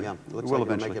eventually. Yeah, it will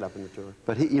eventually make it up in the tour.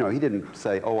 But he, you know, he didn't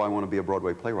say, "Oh, I want to be a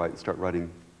Broadway playwright," and start writing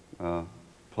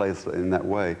plays in that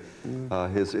way.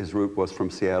 His route was from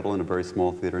Seattle, in a very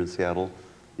small theater in Seattle.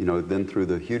 You know, then through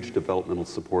the huge developmental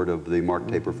support of the Mark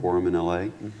Taper Forum in L.A.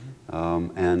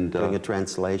 And doing a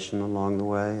translation along the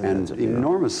way, and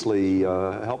enormously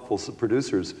helpful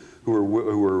producers who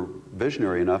were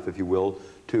visionary enough, if you will,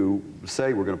 to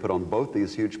say we're going to put on both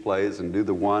these huge plays and do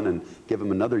the one and give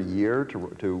them another year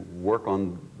to work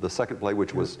on the second play,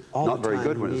 which was not very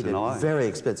good when it was in LA. Very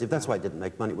expensive. That's why it didn't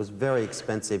make money. It was very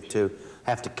expensive to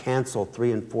have to cancel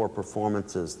 3 and 4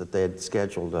 performances that they had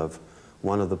scheduled of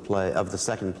the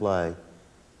second play.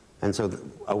 And so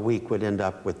a week would end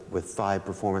up with 5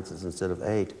 performances instead of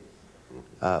 8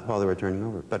 while they were turning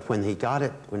over. But when he got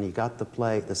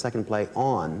the second play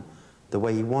on the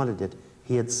way he wanted it,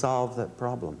 he had solved that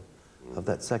problem of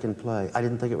that second play. I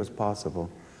didn't think it was possible.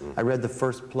 I read the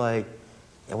first play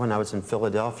when I was in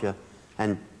Philadelphia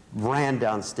and ran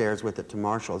downstairs with it to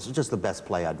Marshall. It's just the best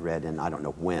play I'd read in I don't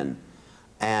know when.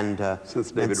 And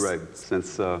since David Ray,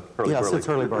 since Hurley Burley. Yeah, since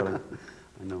Hurley Burley.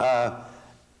 I know.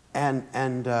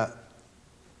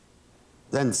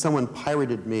 Then someone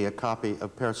pirated me a copy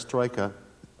of Perestroika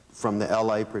from the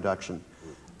LA production.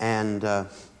 And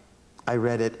I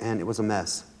read it, and it was a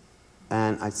mess.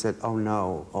 And I said, oh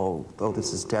no, oh,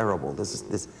 this is terrible.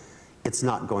 It's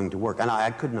not going to work. And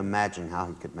I couldn't imagine how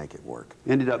he could make it work.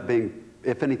 Ended up being,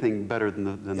 if anything, better than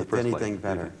the first play. If anything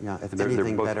better, yeah. If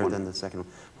anything better than the second one.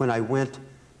 When I went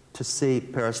to see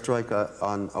Perestroika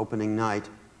on opening night,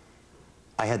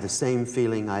 I had the same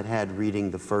feeling I'd had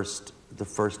reading the first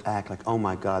act, like, oh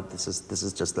my God, this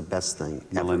is just the best thing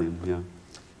ever. Millennium, yeah.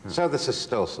 So this is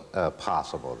still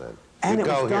possible then. And it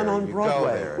was done on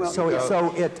Broadway. Well, so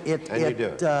it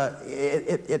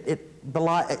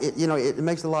it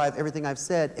makes alive everything I've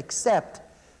said, except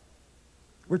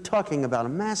we're talking about a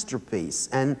masterpiece,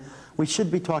 and we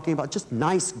should be talking about just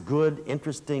nice, good,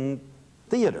 interesting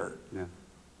theater. Yeah.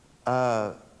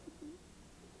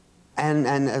 And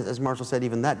as Marshall said,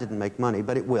 even that didn't make money,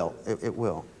 but it will. It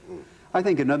will. I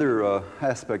think another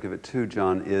aspect of it too,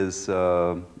 John, is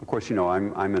of course, you know,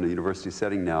 I'm in a university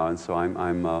setting now, and so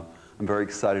I'm very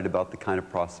excited about the kind of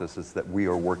processes that we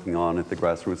are working on at the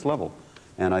grassroots level.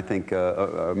 And I think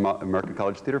American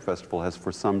College Theater Festival has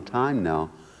for some time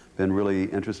now been really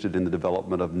interested in the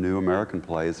development of new American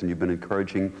plays, and you've been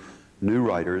encouraging new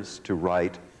writers to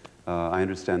write. I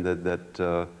understand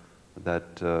that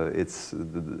it's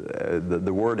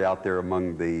the word out there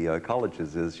among the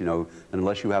colleges is, you know,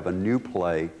 unless you have a new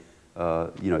play,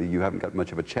 you know, you haven't got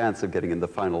much of a chance of getting in the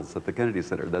finals at the Kennedy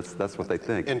Center. That's what they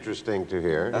think. Interesting to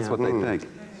hear. That's what they think.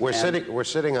 We're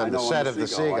sitting on the set of the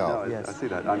Seagull. Yes. I see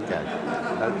that.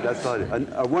 That's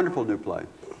a wonderful new play.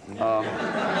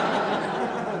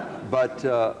 But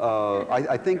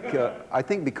I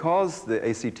think because the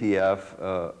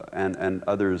ACTF and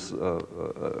others,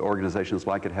 organizations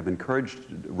like it, have encouraged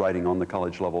writing on the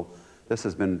college level, this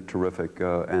has been terrific.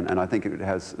 And I think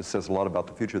it says a lot about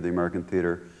the future of the American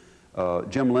theater.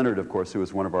 Jim Leonard, of course, who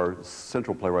was one of our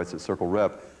central playwrights at Circle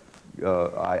Rep,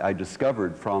 I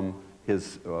discovered from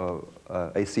his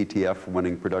ACTF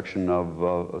winning production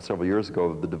of several years ago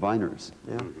of The Diviners.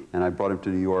 Yeah. And I brought him to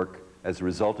New York as a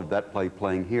result of that play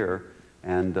playing here,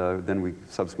 and then we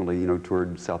subsequently, you know,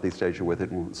 toured Southeast Asia with it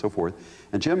and so forth.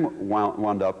 And Jim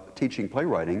wound up teaching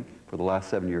playwriting for the last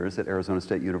 7 years at Arizona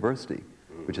State University,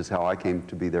 which is how I came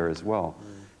to be there as well.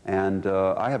 And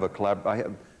I have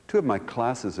two of my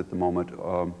classes at the moment.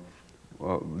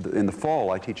 In the fall,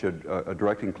 I teach a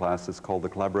directing class that's called The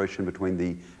Collaboration Between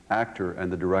the Actor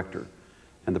and the Director,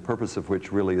 and the purpose of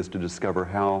which really is to discover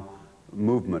how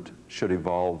movement should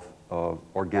evolve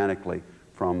organically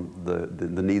from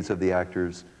the needs of the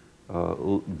actors,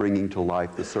 bringing to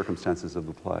life the circumstances of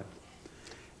the play.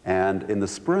 And in the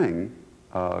spring,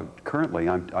 currently,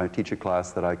 I teach a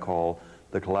class that I call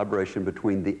The Collaboration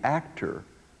Between the Actor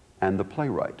and the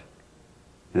Playwright.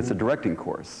 And it's a directing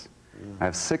course. I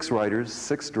have 6 writers,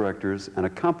 6 directors, and a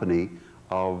company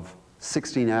of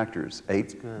 16 actors,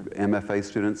 8 MFA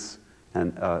students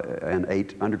and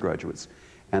 8 undergraduates.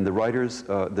 And the writers,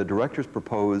 the directors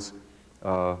propose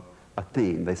a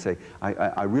theme. They say,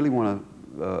 I really want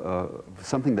to,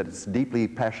 something that is deeply,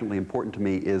 passionately important to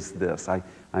me is this. I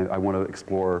want to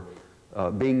explore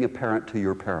being a parent to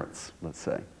your parents, let's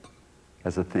say,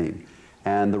 as a theme.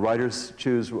 And the writers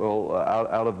choose, well,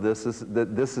 out of this is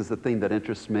the theme that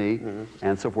interests me,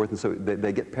 and so forth. And so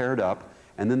they get paired up,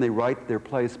 and then they write their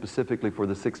play specifically for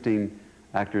the 16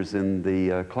 actors in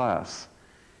the class.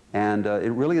 And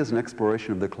it really is an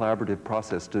exploration of the collaborative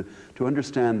process to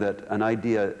understand that an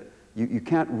idea, you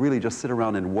can't really just sit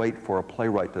around and wait for a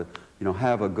playwright to, you know,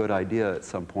 have a good idea at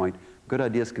some point. Good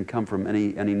ideas can come from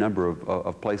any number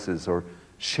of places, or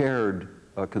shared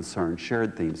concerns,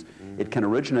 shared themes. It can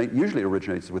originate, usually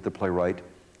originates with the playwright,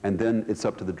 and then it's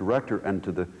up to the director and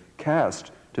to the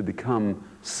cast to become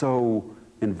so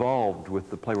involved with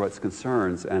the playwright's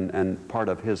concerns and part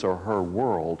of his or her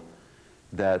world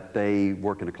that they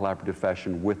work in a collaborative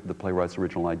fashion with the playwright's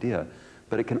original idea.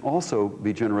 But it can also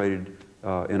be generated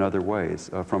in other ways,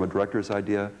 from a director's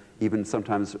idea, even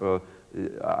sometimes,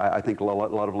 I think a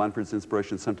lot of Lanford's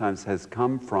inspiration sometimes has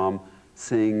come from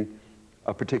seeing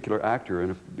a particular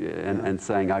actor and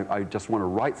saying, I just want to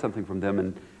write something from them,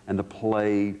 and the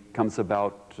play comes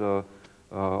about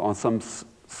on some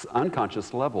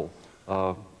unconscious level.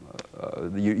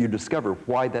 You discover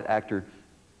why that actor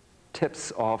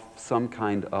tips off some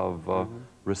kind of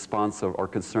response or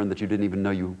concern that you didn't even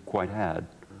know you quite had.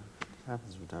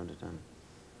 Happens from time to time.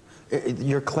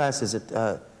 Your class, is it,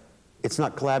 it's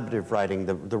not collaborative writing,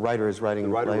 the writer is writing. The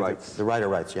writer writes. The writer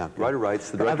writes, yeah. The writer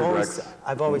writes, the director directs.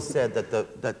 I've always said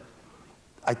that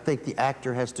I think the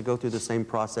actor has to go through the same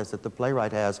process that the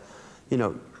playwright has. You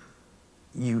know,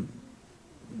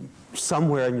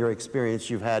 somewhere in your experience,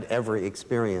 you've had every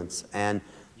experience, and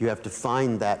you have to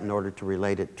find that in order to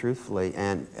relate it truthfully,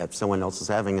 and if someone else is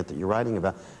having it that you're writing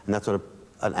about, and that's what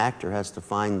an actor has to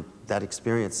find, that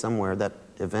experience somewhere, that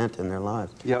event in their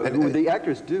lives. Yeah, and the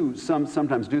actors do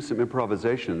sometimes do some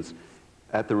improvisations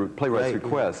at the playwright's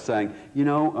request, saying, you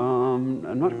know,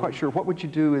 I'm not quite sure, what would you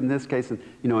do in this case, and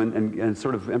you know, and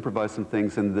sort of improvise some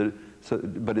things, and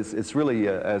but it's really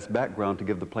as background to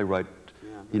give the playwright,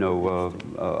 you know,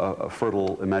 a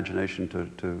fertile imagination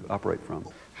to operate from.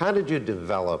 How did you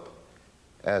develop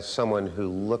as someone who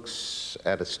looks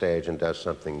at a stage and does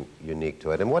something unique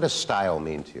to it. And what does style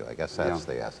mean to you? I guess that's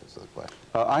the essence of the question.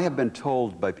 I have been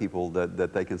told by people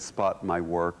that they can spot my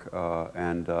work,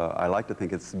 and I like to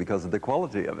think it's because of the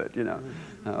quality of it, you know.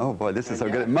 Oh boy, this is so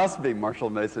good. It must be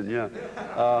Marshall Mason, yeah.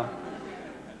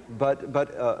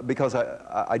 But because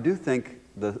I do think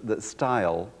the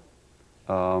style,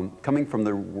 coming from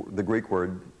the Greek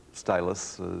word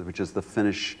stylus, which is the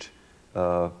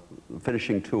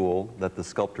finishing tool that the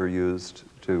sculptor used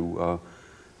to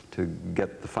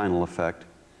get the final effect.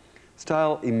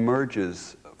 Style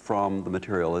emerges from the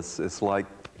material. It's like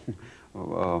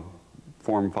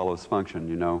form follows function,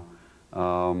 you know.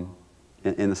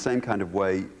 In the same kind of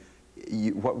way,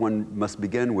 what one must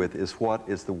begin with is what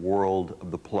is the world of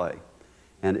the play.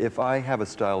 And if I have a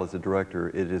style as a director,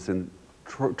 it is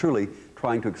truly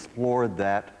trying to explore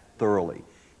that thoroughly,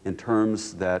 in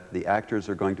terms that the actors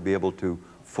are going to be able to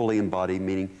fully embody,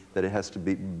 meaning that it has to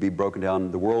be broken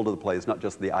down. The world of the play is not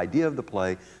just the idea of the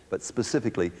play, but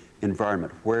specifically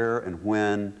environment. Where and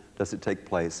when does it take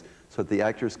place? So that the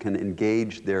actors can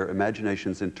engage their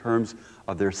imaginations in terms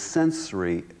of their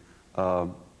sensory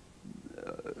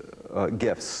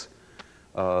gifts.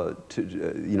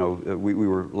 You know, we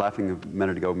were laughing a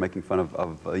minute ago, making fun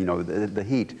of you know, the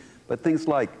heat, but things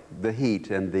like the heat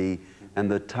and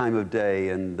the time of day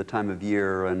and the time of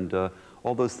year and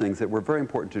all those things that were very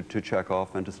important to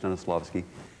Chekhov and to Stanislavski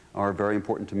are very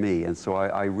important to me. And so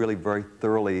I really very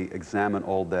thoroughly examine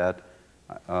all that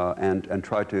and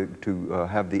try to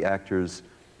have the actors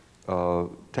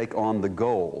take on the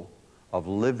goal of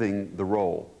living the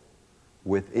role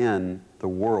within the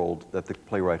world that the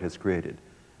playwright has created,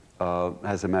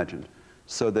 has imagined.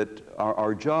 So that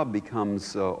our job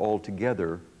becomes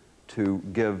altogether to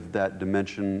give that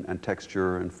dimension and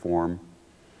texture and form.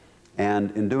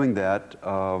 And in doing that,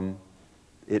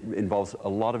 it involves a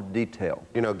lot of detail.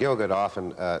 You know, Gielgud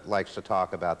often likes to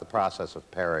talk about the process of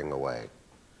paring away.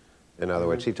 In other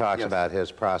words, he talks about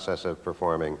his process of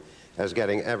performing as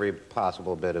getting every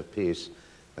possible bit of piece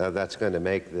that's going to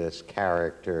make this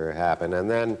character happen. And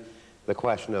then the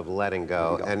question of letting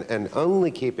go. And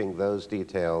only keeping those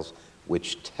details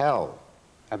which tell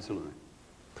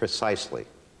precisely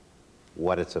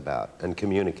what it's about and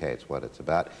communicates what it's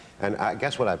about. And I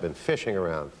guess what I've been fishing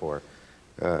around for,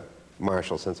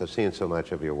 Marshall, since I've seen so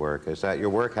much of your work, is that your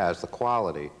work has the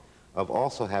quality of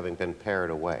also having been pared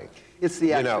away. It's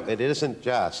the action. You know, it isn't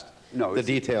just the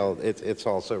detail, it's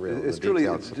also real. It's truly,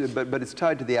 but it's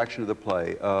tied to the action of the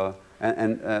play.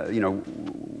 You know,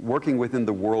 working within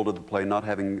the world of the play, not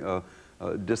having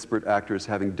disparate actors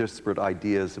having disparate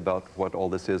ideas about what all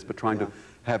this is, but trying to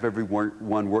have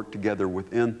everyone work together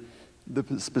within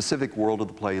the specific world of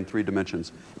the play in 3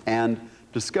 dimensions, and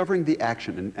discovering the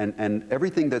action and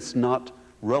everything that's not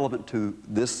relevant to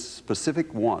this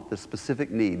specific want, this specific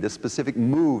need, this specific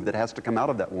move that has to come out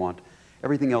of that want.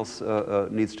 Everything else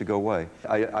needs to go away.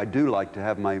 I do like to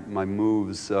have my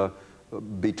moves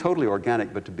be totally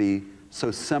organic, but to be so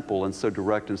simple and so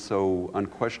direct and so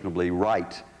unquestionably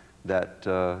right that,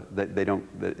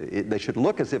 they should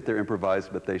look as if they're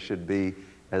improvised, but they should be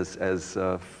as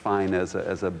fine as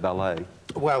a ballet.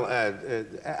 Well,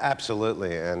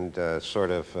 absolutely, and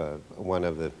sort of one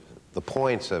of the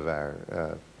points of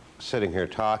our sitting here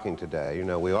talking today, you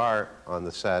know, we are on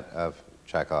the set of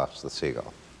Chekhov's The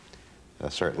Seagull.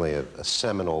 Certainly a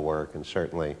seminal work, and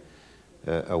certainly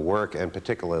a work, and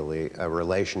particularly a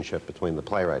relationship between the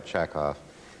playwright Chekhov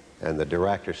and the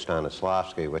director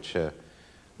Stanislavski, which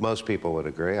most people would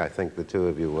agree. I think the two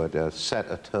of you would set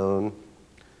a tone,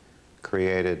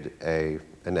 created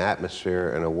an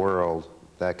atmosphere and a world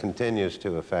that continues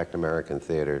to affect American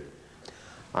theater.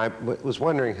 I was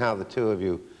wondering how the two of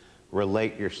you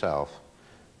relate yourself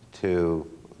to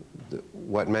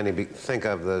what many think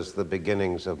of as the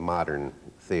beginnings of modern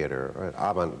theater, or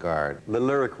avant-garde. The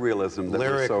lyric realism that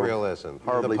we're so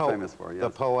horribly famous for, yes. The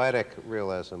poetic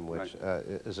realism which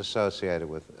is associated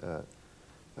with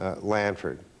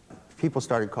Lanford. People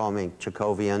started calling me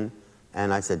Chekhovian,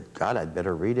 and I said, God, I'd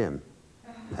better read him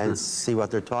and see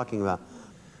what they're talking about.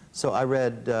 So I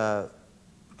read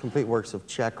complete works of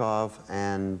Chekhov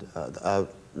and,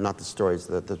 not the stories,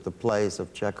 the plays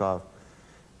of Chekhov,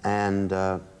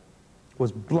 and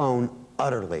was blown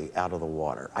utterly out of the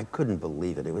water. I couldn't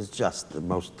believe it. It was just the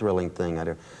most thrilling thing I'd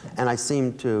ever. And I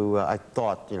seemed to, I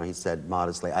thought, you know, he said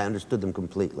modestly, I understood them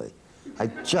completely. I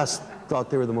just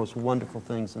thought they were the most wonderful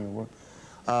things in the world.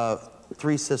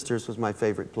 Three Sisters was my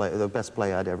favorite play, the best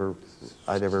play I'd ever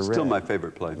read. Still my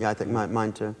favorite play. Yeah, I think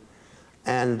mine too.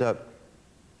 And,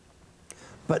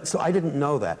 but so I didn't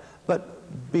know that. But,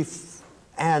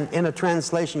 and in a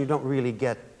translation, you don't really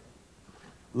get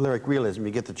lyric realism.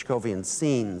 You get the Chekhovian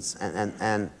scenes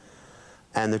and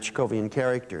the Chekhovian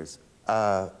characters.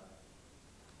 What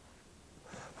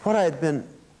I had been,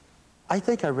 I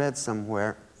think I read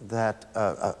somewhere that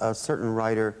a certain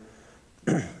writer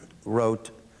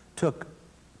took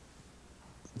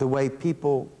the way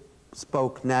people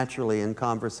spoke naturally in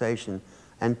conversation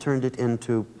and turned it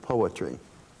into poetry.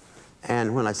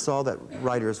 And when I saw that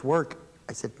writer's work,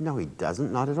 I said, no, he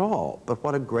doesn't, not at all. But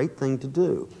what a great thing to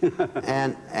do.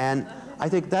 and I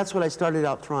think that's what I started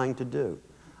out trying to do.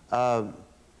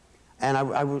 And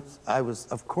I was,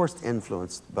 of course,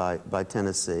 influenced by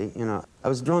Tennessee. You know, I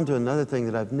was drawn to another thing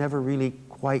that I've never really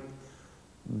quite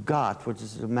got, which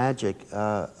is the magic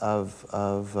of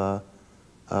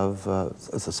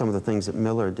some of the things that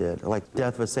Miller did, like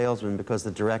Death of a Salesman, because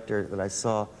the director that I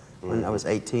saw when I was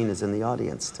 18 is in the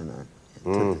audience tonight.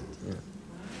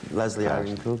 Leslie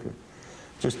Irene Kruger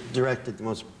just directed the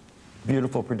most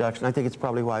beautiful production. I think it's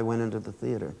probably why I went into the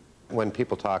theater. When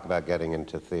people talk about getting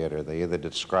into theater, they either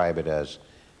describe it as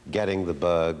getting the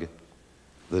bug,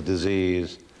 the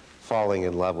disease, falling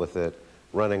in love with it,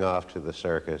 running off to the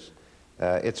circus.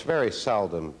 It's very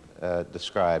seldom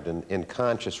described in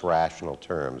conscious, rational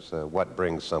terms, what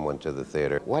brings someone to the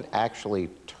theater. What actually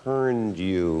turned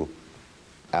you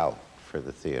out for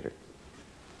the theater?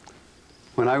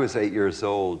 When I was 8 years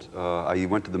old, I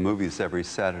went to the movies every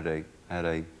Saturday. I had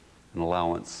an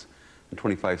allowance, and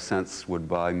 25 cents would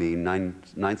buy me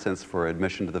 9 cents for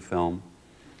admission to the film,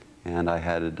 and I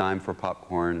had a dime for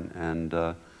popcorn and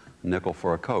a nickel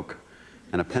for a Coke,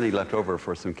 and a penny left over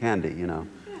for some candy, you know.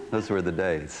 Those were the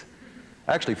days.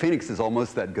 Actually, Phoenix is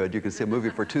almost that good. You can see a movie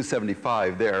for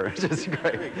 $2.75 there, which is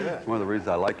great. It's one of the reasons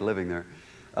I liked living there.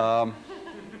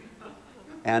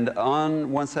 And on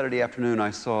one Saturday afternoon,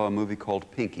 I saw a movie called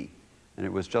Pinky, and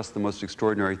it was just the most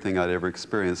extraordinary thing I'd ever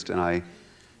experienced. And I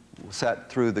sat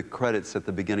through the credits at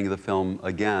the beginning of the film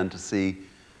again to see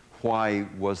why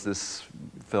was this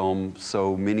film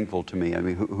so meaningful to me. I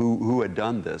mean, who had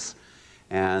done this?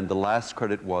 And the last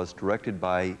credit was directed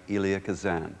by Elia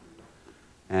Kazan.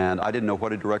 And I didn't know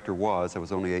what a director was. I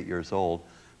was only 8 years old.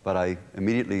 But I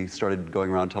immediately started going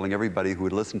around telling everybody who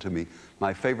would listen to me,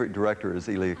 my favorite director is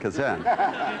Elia Kazan.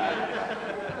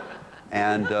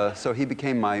 And so he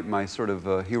became my sort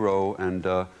of hero. And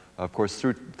of course,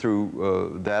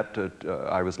 through that,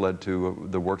 I was led to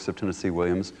the works of Tennessee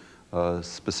Williams,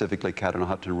 specifically Cat on a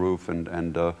Hot Tin Roof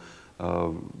and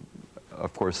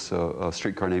of course, A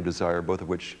Streetcar Named Desire, both of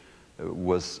which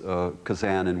was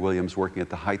Kazan and Williams working at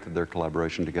the height of their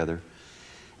collaboration together.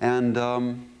 And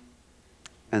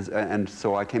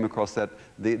so I came across that.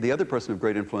 The other person of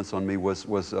great influence on me was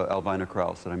Alvina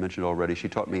Krauss, that I mentioned already. She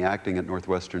taught me acting at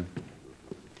Northwestern.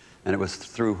 And it was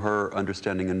through her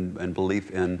understanding and belief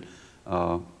in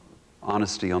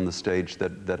honesty on the stage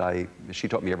that she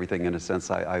taught me everything, in a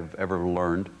sense, I've ever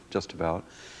learned, just about.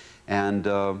 And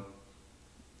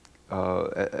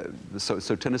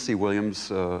so Tennessee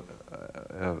Williams,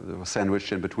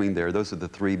 sandwiched in between there, those are the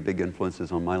three big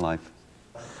influences on my life.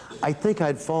 I think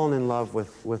I'd fallen in love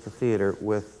with the theater,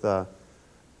 with the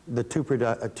two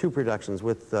productions,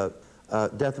 with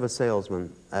Death of a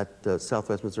Salesman at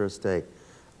Southwest Missouri State,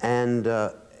 and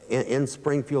in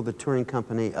Springfield, the touring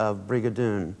company of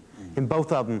Brigadoon. In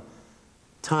both of them,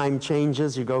 time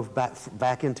changes. You go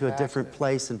back into a different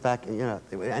place and back, you know,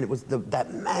 and it was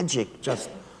that magic just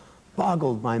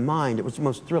boggled my mind. It was the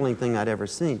most thrilling thing I'd ever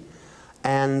seen.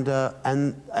 And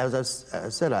as I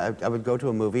said, I would go to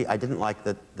a movie. I didn't like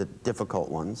the difficult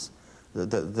ones,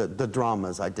 the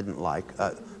dramas I didn't like.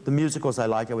 The musicals I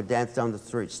liked. I would dance down the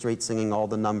street singing all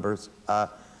the numbers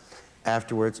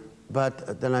afterwards.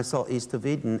 But then I saw East of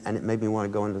Eden, and it made me want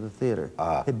to go into the theater.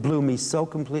 It blew me so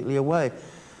completely away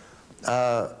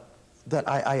that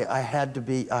I had to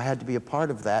be a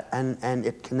part of that, and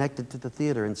it connected to the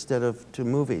theater instead of to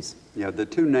movies. Yeah, the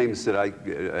two names that I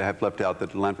have left out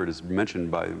that Lanford has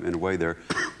mentioned in a way there,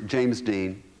 James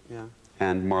Dean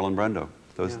and Marlon Brando.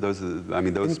 Those are, I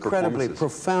mean, those incredibly,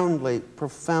 performances.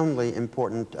 profoundly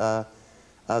important.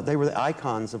 They were the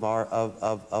icons of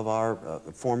our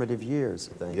formative years,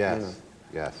 I think. Yes, you know.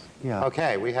 yes. Yeah.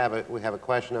 Okay, we have a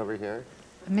question over here.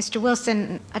 Mr.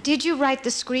 Wilson, did you write the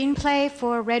screenplay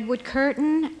for Redwood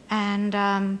Curtain?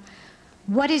 And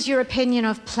what is your opinion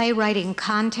of playwriting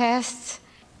contests?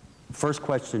 First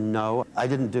question, no. I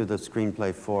didn't do the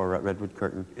screenplay for Redwood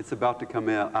Curtain. It's about to come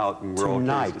out, and we're all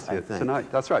curious to see it.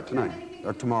 Tonight, that's right, tonight.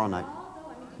 Or tomorrow night.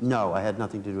 No, I had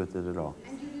nothing to do with it at all.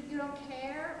 And you don't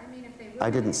care? I mean, if they really... I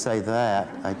didn't say that.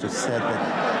 I just said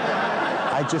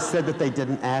that. I just said that they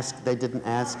didn't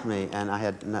ask me, and I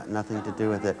had nothing to do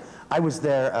with it. I was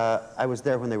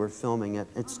there when they were filming it.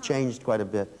 It's changed quite a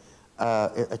bit.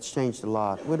 It's changed a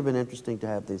lot. It would have been interesting to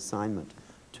have the assignment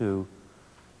to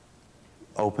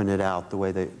open it out the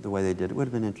way they did. It would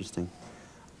have been interesting.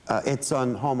 It's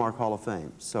on Hallmark Hall of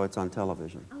Fame, so it's on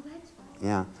television. Oh, that's fine.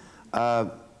 Yeah.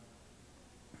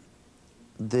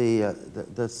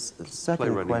 The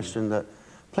second question, the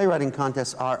playwriting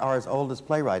contests are as old as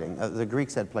playwriting. The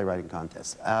Greeks had playwriting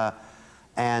contests.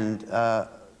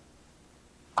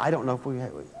 I don't know if we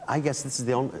have, I guess this is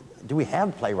the only, do we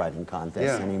have playwriting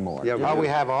contests anymore? Yeah, well, we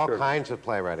have all kinds of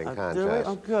playwriting contests. Do we?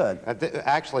 Oh, good.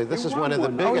 Actually, this is one of the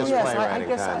one. biggest yes, playwriting I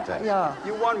guess contests. yeah.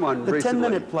 You won one The recently.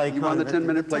 10-minute play You won the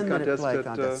 10-minute play contest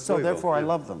at So Louisville. therefore, I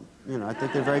love them. You know, I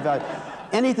think they're very valuable.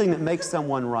 Anything that makes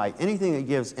someone write, anything that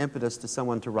gives impetus to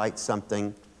someone to write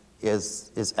something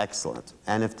is excellent.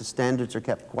 And if the standards are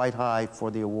kept quite high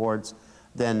for the awards,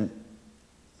 then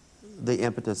the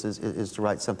impetus is to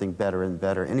write something better and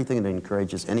better. Anything that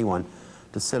encourages anyone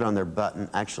to sit on their butt and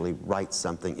actually write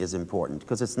something is important,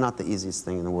 because it's not the easiest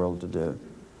thing in the world to do.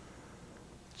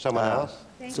 Someone else?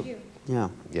 Thank you. Yeah.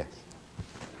 Yes.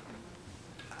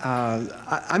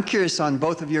 I'm curious on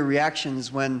both of your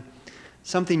reactions when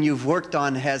something you've worked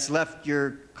on has left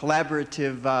your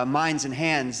collaborative minds and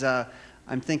hands.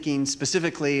 I'm thinking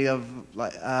specifically of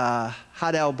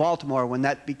Hot L Baltimore, when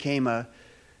that became a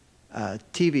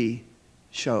TV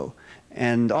show.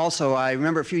 And also, I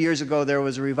remember a few years ago there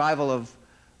was a revival of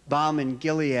Balm and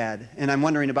Gilead, and I'm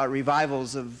wondering about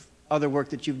revivals of other work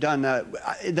that you've done.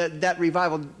 That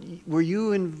revival, were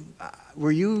you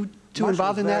too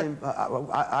involved in that?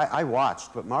 I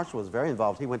watched, but Marshall was very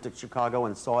involved. He went to Chicago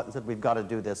and saw it and said, "We've got to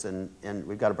do this, and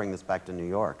we've got to bring this back to New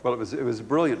York." Well, it was a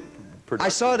brilliant production. I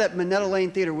saw it at Minetta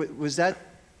Lane Theater. Was that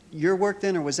your work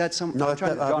then, or was that some? No,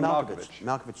 John Malkovich.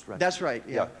 Malkovich directed. That's right.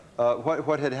 Yeah.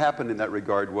 What had happened in that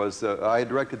regard was I had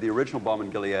directed the original Balm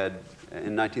and Gilead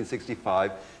in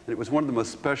 1965, and it was one of the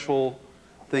most special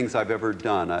things I've ever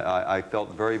done. I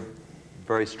felt very,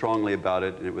 very strongly about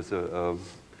it, and it was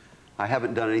I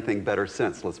haven't done anything better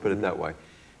since, let's put it that way.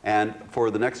 And for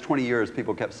the next 20 years,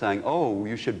 people kept saying, "Oh,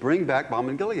 you should bring back Balm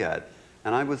and Gilead."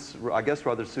 And I was, I guess,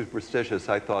 rather superstitious.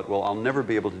 I thought, well, I'll never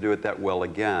be able to do it that well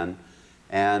again.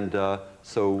 And I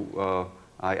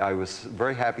was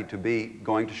very happy to be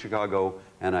going to Chicago,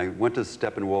 and I went to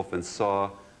Steppenwolf and saw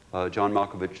John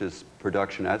Malkovich's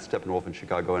production at Steppenwolf in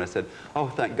Chicago, and I said, "Oh,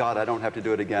 thank God I don't have to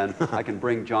do it again. I can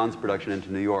bring John's production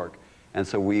into New York." And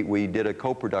so we did a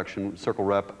co-production, Circle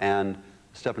Rep and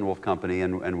Steppenwolf Company,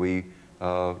 and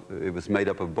it was made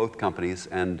up of both companies,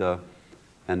 and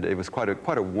it was quite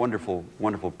a wonderful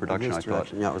production, I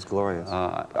thought. Yeah, it was glorious.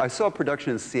 I saw a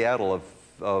production in Seattle of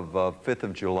 5th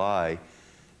of July,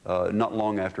 not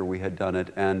long after we had done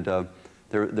it, and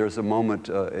there's a moment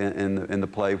in the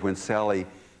play when Sally,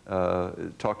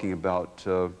 talking about,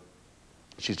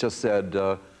 she's just said,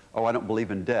 "Oh, I don't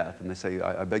believe in death," and they say,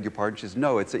 I beg your pardon?" She says,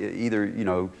 "No, it's either, you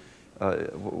know,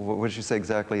 what did she say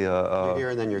exactly? You're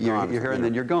here and then you're gone. You're here and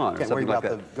then you're gone, or Can't worry something about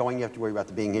like that. the going, you have to worry about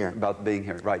the being here. About being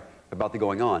here, right, about the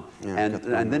going on. Yeah,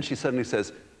 and then she suddenly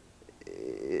says,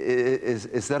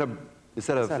 is that a bird? Is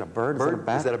that a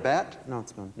bat? Is that a bat? No,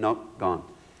 it's gone. No, gone.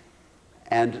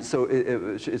 And so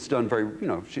it's done very, you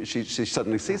know, she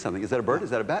suddenly sees something. Is that a bird?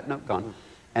 Is that a bat? No, gone.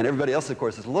 And everybody else, of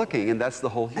course, is looking, and that's the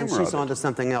whole humor And she's of it. on to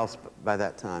something else by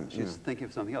that time. She's thinking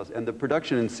of something else. And the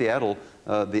production in Seattle,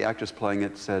 the actress playing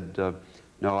it said,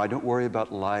 "No, I don't worry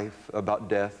about life, about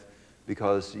death,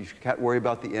 because you can't worry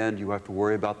about the end. You have to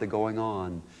worry about the going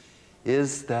on.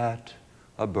 Is that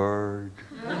a bird?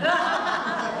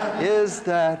 Is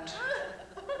that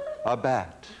a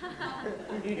bat?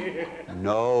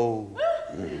 No,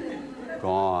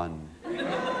 gone."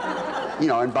 You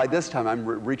know, and by this time I'm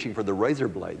reaching for the razor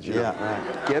blades. You know?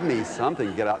 Right. Give me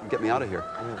something, get me out of here.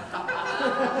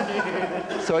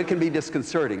 So it can be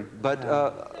disconcerting, but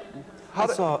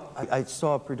I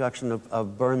saw a production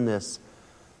of Burn This.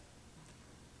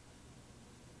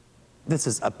 This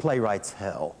is a playwright's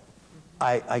hell.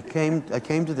 I came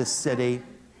to this city.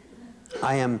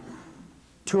 I am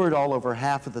toured all over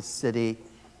half of the city,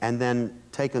 and then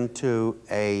taken to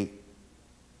a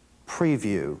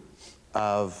preview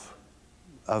of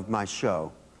my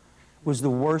show. It was the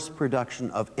worst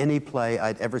production of any play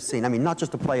I'd ever seen. I mean, not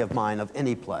just a play of mine, of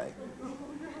any play.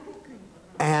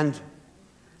 And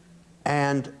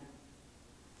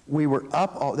we were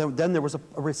up, then there was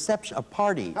a reception, a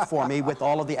party for me with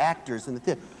all of the actors in the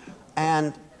theater.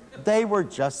 And they were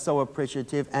just so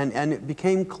appreciative, and it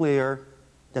became clear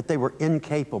that they were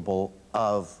incapable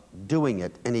of doing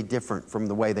it any different from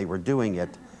the way they were doing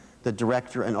it. The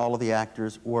director and all of the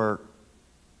actors were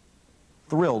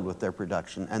thrilled with their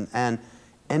production, and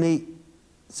any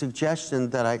suggestion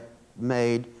that I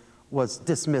made was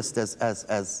dismissed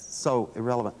as so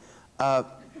irrelevant.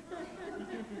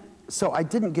 So I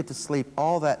didn't get to sleep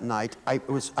all that night. I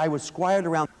was squired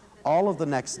around all of the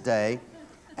next day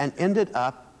and ended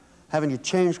up having to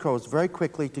change clothes very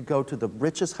quickly to go to the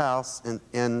richest house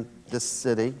in this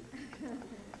city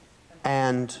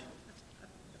and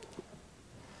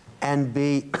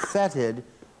be feted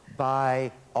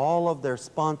by all of their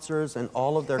sponsors and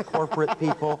all of their corporate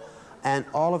people and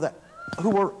all of that, who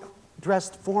were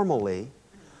dressed formally.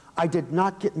 I did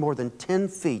not get more than 10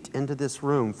 feet into this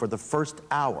room for the first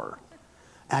hour.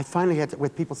 And I finally had to,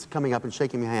 with people coming up and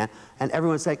shaking my hand, and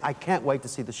everyone saying, I can't wait to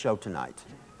see the show tonight.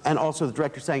 And also the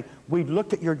director saying, we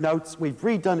looked at your notes, we've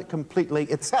redone it completely,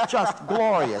 it's just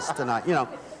glorious tonight, you know.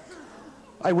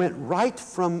 I went right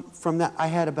from that. I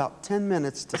had about 10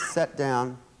 minutes to sit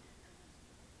down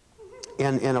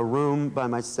in a room by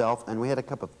myself, and we had a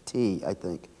cup of tea, I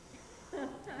think,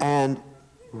 and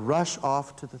rush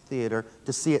off to the theater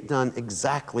to see it done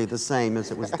exactly the same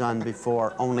as it was done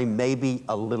before, only maybe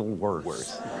a little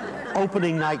worse.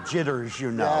 Opening night jitters,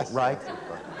 you know, yes, right?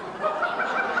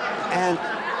 And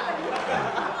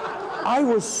I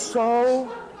was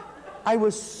so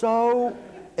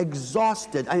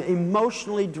exhausted,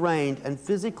 emotionally drained and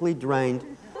physically drained.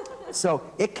 So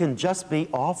it can just be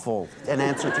awful, in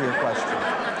answer to your question.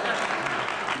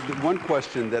 One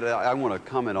question that I want to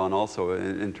comment on also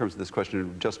in terms of this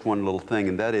question, just one little thing,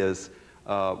 and that is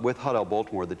with Hot L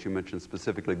Baltimore that you mentioned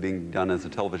specifically being done as a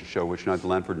television show, which neither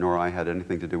Lanford nor I had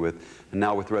anything to do with, and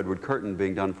now with Redwood Curtain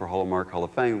being done for Hallmark Hall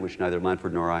of Fame, which neither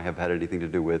Lanford nor I have had anything to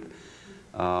do with.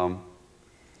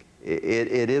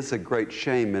 It is a great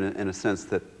shame in a sense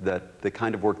that the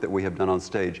kind of work that we have done on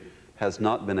stage has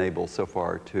not been able so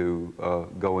far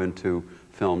to go into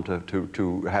film,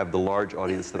 to have the large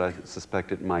audience that I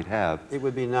suspect it might have. It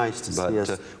would be nice to see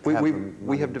us.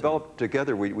 We have developed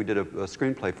together, we did a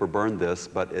screenplay for Burn This,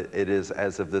 but it is,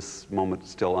 as of this moment,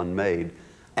 still unmade.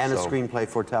 And so, a screenplay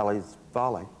for Tally's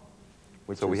Folly.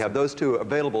 So we have those two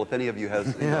available if any of you has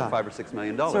 $5 or $6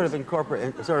 million. Sort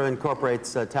of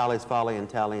incorporates Tally's Folly and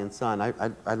Tally and Son.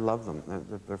 I love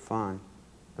them. They're fine.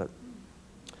 But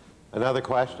another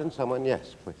question? Someone?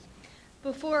 Yes, please.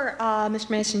 Before, Mr.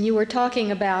 Mason, you were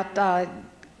talking about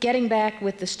getting back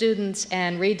with the students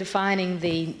and redefining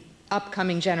the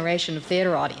upcoming generation of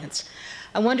theater audience.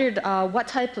 I wondered what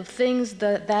type of things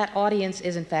that audience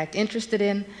is in fact interested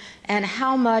in, and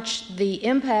how much the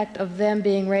impact of them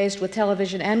being raised with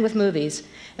television and with movies,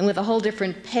 and with a whole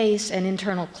different pace and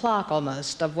internal clock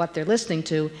almost of what they're listening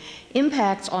to,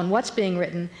 impacts on what's being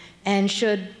written, and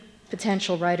should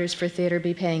potential writers for theater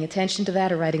be paying attention to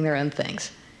that or writing their own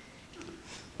things?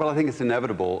 Well, I think it's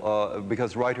inevitable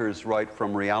because writers write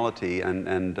from reality,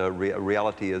 and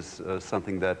reality is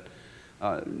something that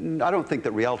I don't think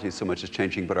that reality so much is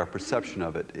changing, but our perception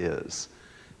of it is.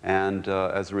 And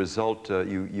as a result,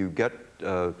 you get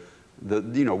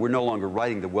we're no longer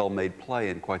writing the well-made play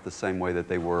in quite the same way that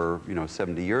they were,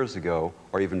 70 years ago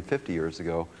or even 50 years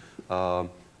ago.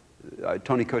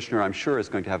 Tony Kushner, I'm sure, is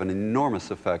going to have an enormous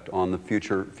effect on the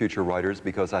future writers,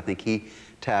 because I think he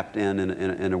tapped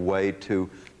in a way to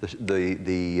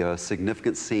the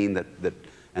significant scene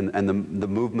and the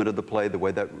movement of the play, the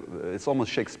way that it's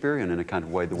almost Shakespearean in a kind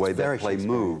of way, the way that play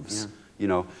moves,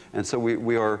 yeah. And so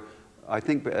we are, I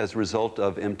think, as a result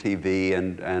of MTV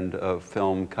and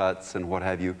film cuts and what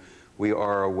have you, we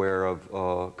are aware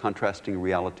of contrasting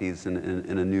realities in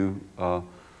a new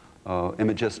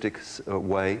imagistic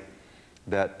way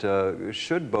that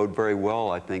should bode very well,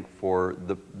 I think, for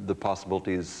the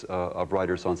possibilities of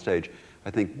writers on stage. I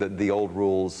think that the old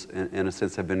rules, in a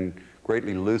sense, have been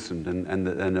greatly loosened,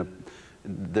 and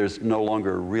there's no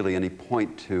longer really any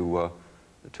point to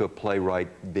a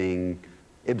playwright being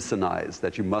Ibsenized,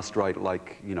 that you must write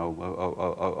like,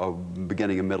 a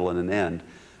beginning, a middle, and an end.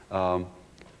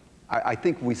 I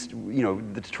think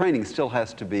the training still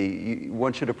has to be,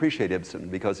 one should appreciate Ibsen,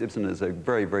 because Ibsen is a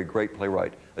very, very great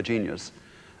playwright, a genius.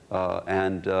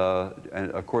 And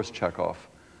of course Chekhov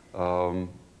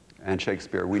and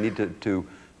Shakespeare. We need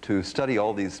to study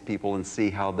all these people and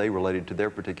see how they related to their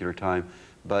particular time.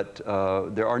 But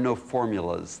there are no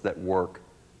formulas that work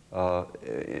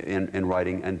in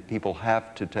writing, and people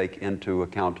have to take into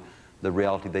account the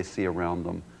reality they see around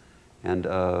them. And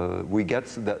we get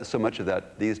so much of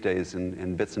that these days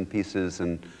in bits and pieces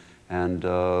and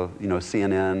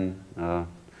CNN,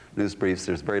 news briefs.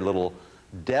 There's very little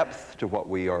depth to what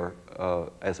we are,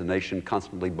 as a nation,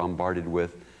 constantly bombarded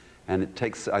with. And it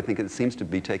takes, I think it seems to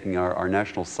be taking our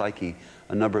national psyche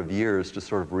a number of years to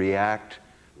sort of react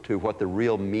to what the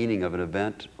real meaning of an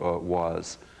event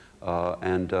was.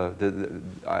 I'm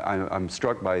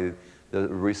struck by the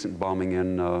recent bombing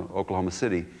in Oklahoma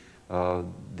City,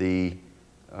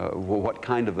 what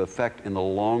kind of effect in the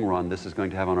long run this is going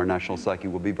to have on our national psyche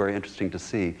will be very interesting to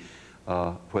see,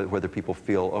 whether people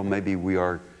feel, oh, maybe we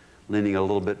are leaning a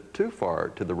little bit too far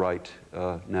to the right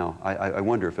now. I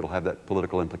wonder if it'll have that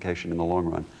political implication in the long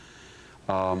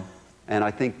run. And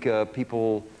I think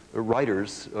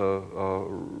writers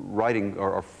writing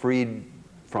are freed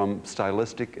from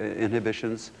stylistic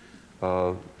inhibitions.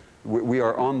 We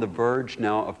are on the verge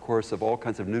now, of course, of all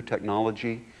kinds of new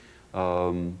technology.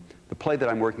 The play that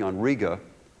I'm working on, Riga,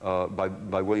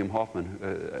 by William Hoffman,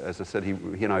 as I said, he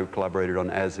and I collaborated on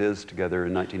As Is together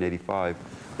in 1985,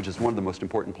 which is one of the most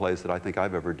important plays that I think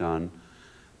I've ever done,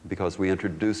 because we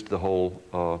introduced the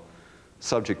whole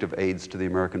subject of AIDS to the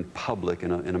American public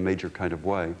in a major kind of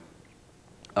way.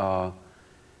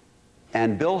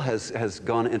 And Bill has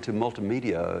gone into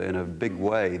multimedia in a big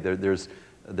way.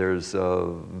 There's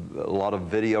a lot of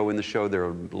video in the show. There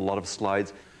are a lot of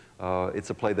slides. It's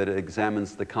a play that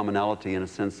examines the commonality, in a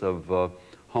sense, of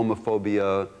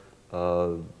homophobia,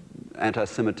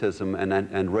 anti-Semitism,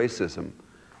 and racism,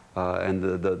 and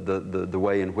the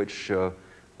way in which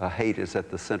hate is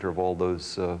at the center of all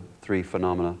those three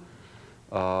phenomena.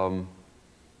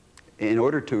 In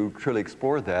order to truly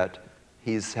explore that,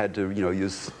 he's had to,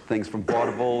 use things from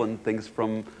vaudeville and things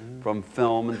from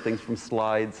film and things from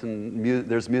slides, and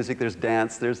there's music, there's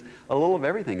dance, there's a little of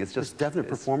everything. It's just definite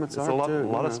performance art it's too. A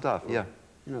lot of stuff. Yeah.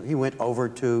 He went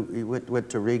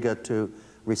to Riga to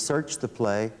research the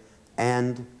play,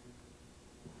 and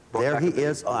there he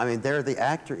is. I mean, there the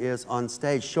actor is on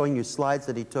stage showing you slides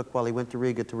that he took while he went to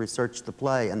Riga to research the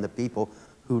play, and the people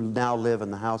who now live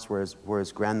in the house where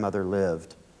his grandmother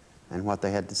lived, and what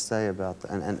they had to say about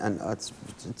that. And it's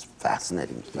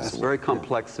fascinating. It's very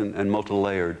complex and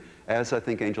multi-layered, as I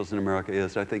think Angels in America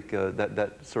is. I think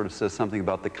that sort of says something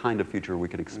about the kind of future we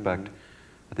can expect.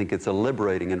 I think it's a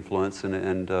liberating influence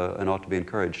and ought to be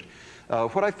encouraged.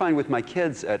 What I find with my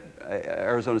kids at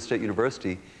Arizona State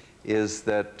University is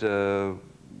that,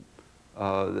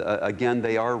 again,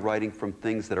 they are writing from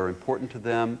things that are important to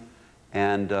them.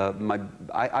 And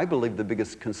I believe the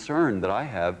biggest concern that I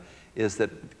have is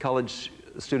that college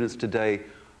students today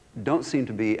don't seem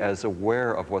to be as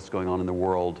aware of what's going on in the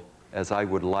world as I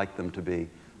would like them to be.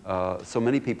 So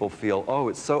many people feel, oh,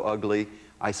 it's so ugly,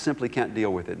 I simply can't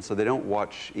deal with it. And so they don't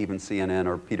watch even CNN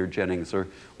or Peter Jennings or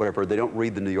whatever. They don't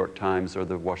read the New York Times or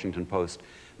the Washington Post.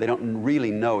 They don't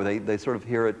really know. They sort of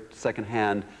hear it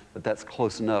secondhand, but that's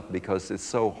close enough because it's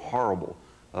so horrible,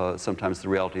 sometimes the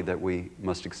reality that we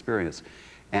must experience.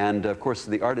 And of course,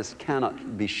 the artist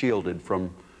cannot be shielded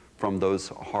from those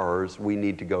horrors. We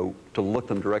need to go to look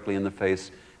them directly in the face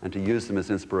and to use them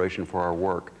as inspiration for our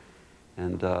work.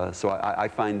 And so I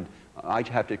find I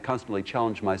have to constantly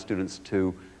challenge my students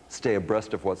to stay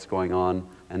abreast of what's going on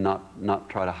and not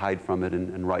try to hide from it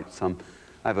and write some.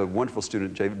 I have a wonderful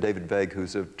student, David Vegg,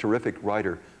 who's a terrific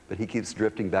writer, but he keeps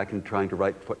drifting back and trying to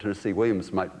write what Tennessee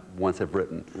Williams might once have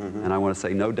written. And I want to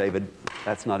say, no, David,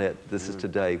 that's not it. This is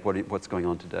today. What's going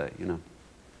on today,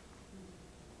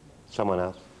 Someone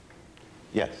else?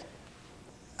 Yes.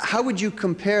 How would you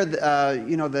compare,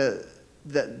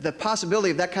 the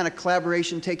possibility of that kind of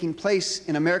collaboration taking place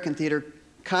in American theater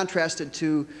contrasted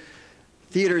to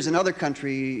theaters in other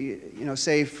countries,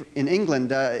 say in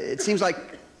England? It seems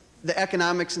like the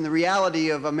economics and the reality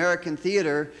of American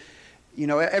theater,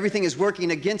 everything is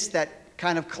working against that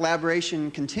kind of collaboration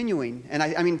continuing. And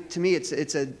I mean, to me,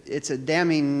 it's a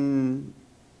damning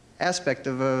aspect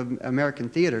of American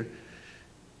theater.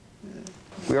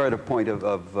 We are at a point of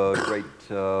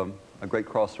a great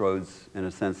crossroads, in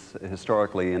a sense,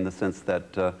 historically, in the sense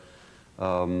that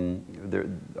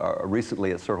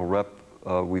recently at Circle Rep,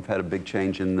 we've had a big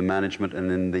change in the management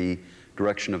and in the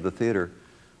direction of the theater.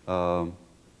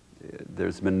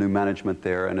 There's been new management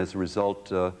there, and as a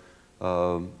result,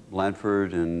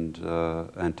 Lanford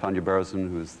and Tanya Barrison,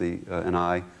 who's and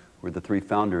I, were the three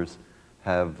founders,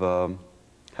 have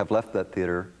left that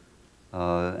theater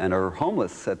and are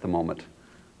homeless at the moment.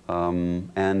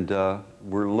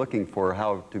 We're looking for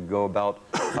how to go about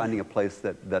finding a place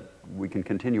that we can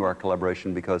continue our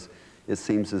collaboration, because it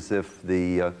seems as if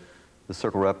the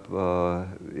Circle Rep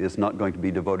is not going to be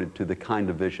devoted to the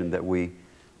kind of vision that we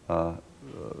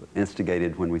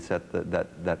instigated when we set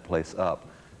that place up.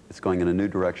 It's going in a new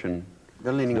direction.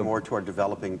 They're leaning more toward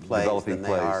developing plays than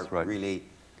they are right. really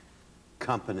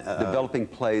developing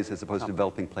plays as opposed to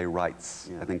developing playwrights.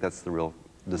 Yeah. I think that's the real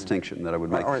distinction that I would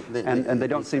make. And they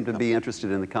don't seem to be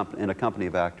interested in a company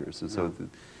of actors. And so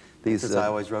these... Because I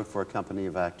always wrote for a company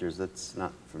of actors. That's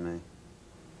not for me.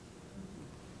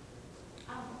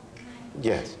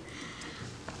 Yes.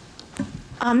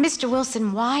 Mr.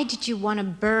 Wilson, why did you want to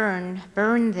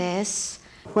burn this?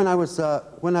 When I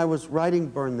was writing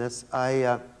Burn This,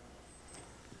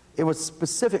 it was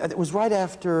specific. It was right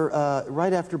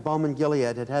after Bowman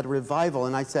Gilead had a revival,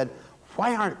 and I said,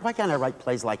 why can't I write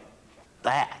plays like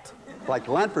that? Like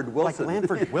Lanford Wilson. Like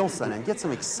Lanford Wilson, and get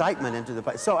some excitement into the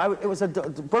play. So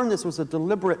Burn This was a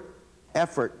deliberate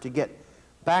effort to get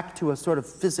back to a sort of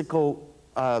physical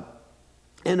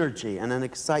energy and an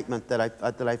excitement that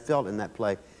I felt in that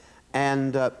play,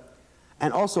 and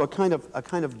also a kind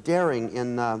of daring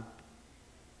in the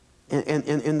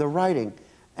writing.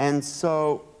 And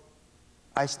so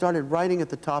I started writing at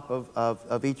the top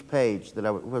of each page that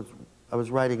I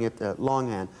was writing it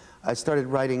longhand. I started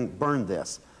writing Burn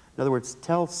This. In other words,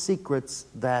 tell secrets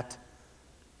that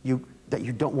you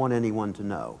don't want anyone to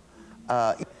know.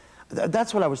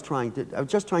 That's what I was trying to. I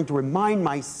was just trying to remind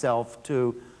myself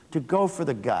to go for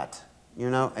the gut, you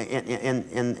know,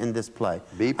 in this play.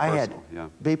 Be personal. Yeah.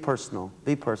 Be personal.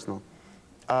 Be personal.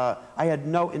 I had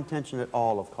no intention at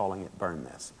all of calling it Burn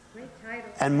This. Great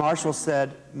title. And Marshall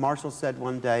said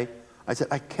one day, I said,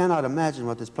 I cannot imagine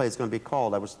what this play is going to be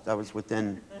called. I was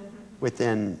within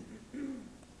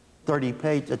 20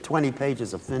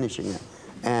 pages of finishing it.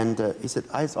 And he said,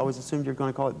 I always assumed you were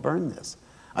going to call it Burn This.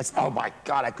 I said, oh my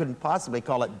God, I couldn't possibly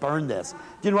call it Burn This.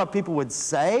 Do you know what people would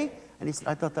say? And he said,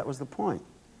 I thought that was the point.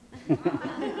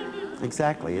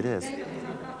 Exactly, it is.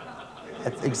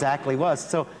 It exactly was.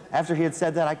 So after he had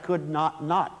said that, I could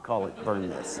not call it Burn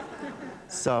This.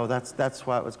 So that's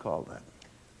why it was called that.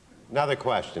 Another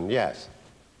question, yes.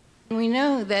 We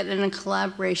know that in a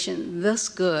collaboration this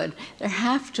good, there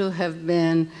have to have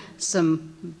been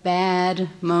some bad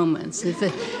moments. If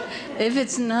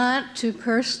it's not too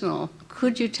personal,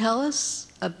 could you tell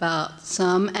us about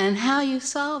some and how you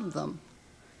solved them?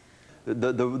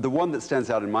 The one that stands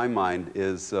out in my mind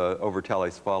is over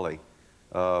Tally's Folly,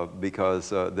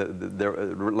 because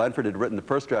Lanford had written the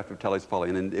first draft of Tally's Folly,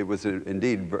 and it was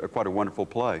indeed quite a wonderful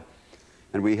play.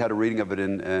 And we had a reading of it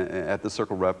at the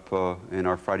Circle Rep in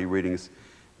our Friday readings.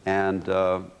 And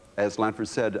as Lanford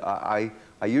said, I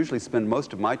usually spend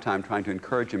most of my time trying to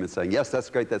encourage him and saying, yes, that's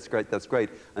great, that's great, that's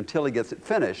great, until he gets it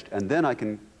finished. And then I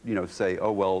can, you know, say,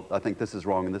 oh, well, I think this is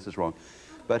wrong and this is wrong.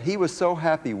 But he was so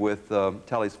happy with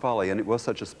Tally's Folly, and it was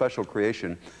such a special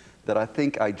creation, that I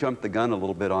think I jumped the gun a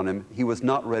little bit on him. He was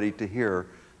not ready to hear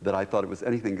that I thought it was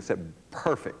anything except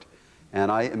perfect.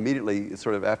 And I immediately,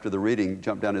 sort of after the reading,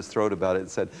 jumped down his throat about it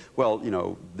and said, well, you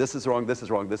know, this is wrong, this is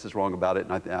wrong, this is wrong about it,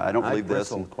 and I don't believe this.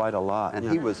 I bristled quite a lot. And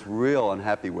he was real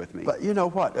unhappy with me. But you know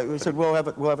what? We said, we'll have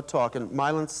a talk. And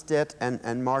Mylan Stitt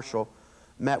and Marshall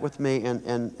met with me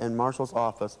in Marshall's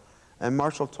office. And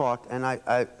Marshall talked, and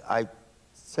I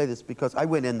say this because I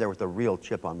went in there with a real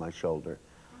chip on my shoulder.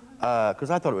 Because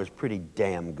I thought it was pretty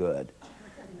damn good.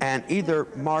 And either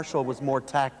Marshall was more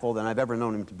tactful than I've ever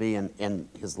known him to be in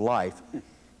his life,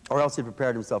 or else he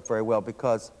prepared himself very well,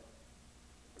 because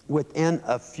within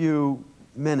a few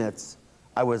minutes,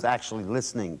 I was actually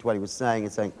listening to what he was saying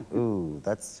and saying, ooh,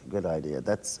 that's a good idea.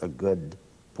 That's a good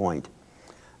point.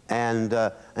 And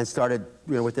started,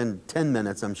 you know, within 10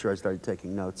 minutes, I'm sure I started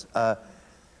taking notes.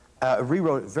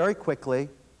 Rewrote it very quickly.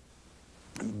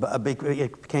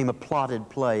 It became a plotted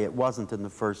play. It wasn't in the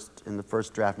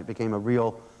first draft. It became a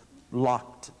real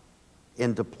locked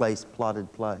into place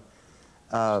plotted play.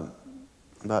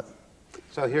 But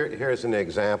so here's an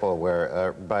example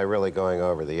where by really going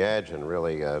over the edge and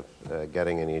really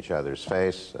getting in each other's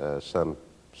face,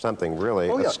 something really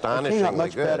astonishingly it came out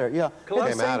much good better. Yeah, came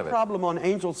out of it. The problem on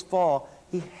Angel's Fall,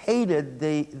 he hated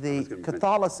the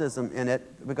Catholicism in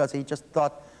it because he just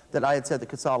thought that I had said that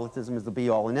Catholicism is the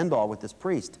be-all and end-all with this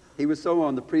priest. He was so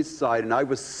on the priest's side, and I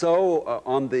was so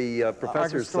on the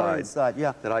professor's side,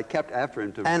 yeah, that I kept after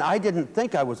him to... And I didn't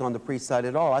think I was on the priest's side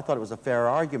at all. I thought it was a fair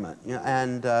argument. You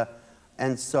know,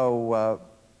 and so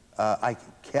I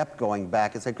kept going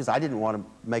back and saying, because I didn't want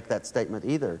to make that statement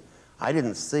either. I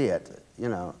didn't see it, you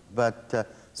know. But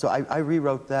so I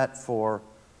rewrote that for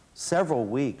several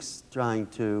weeks, trying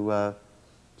to...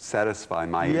 satisfy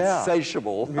my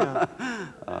insatiable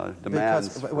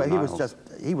demands. Because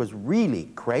he was really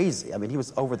crazy. I mean, he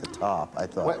was over the top, I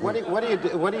thought. What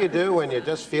do you do when you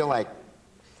just feel like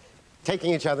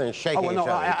taking each other and shaking each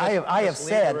other? I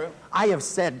have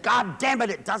said, God damn it,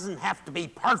 it doesn't have to be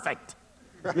perfect.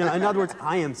 You know, in other words,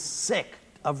 I am sick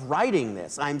of writing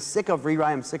this. I'm sick of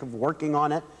rewriting. I'm sick of working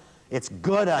on it. It's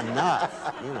good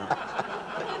enough, you know.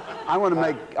 I want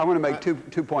to make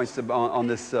two points on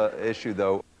this issue,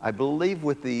 though. I believe,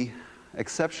 with the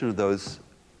exception of those,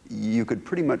 you could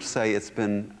pretty much say it's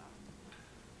been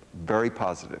very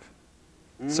positive,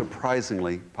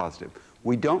 surprisingly positive.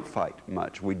 We don't fight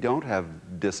much. We don't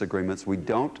have disagreements. We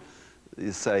don't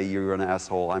say, you're an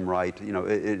asshole, I'm right. You know,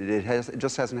 it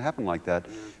just hasn't happened like that.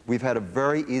 We've had a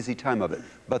very easy time of it.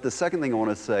 But the second thing I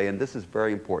want to say, and this is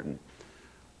very important,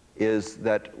 is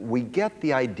that we get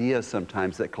the idea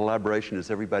sometimes that collaboration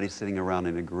is everybody sitting around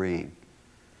and agreeing.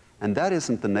 And that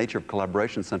isn't the nature of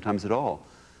collaboration sometimes at all.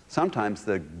 Sometimes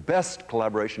the best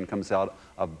collaboration comes out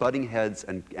of butting heads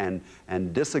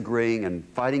and disagreeing and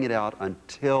fighting it out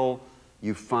until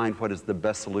you find what is the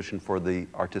best solution for the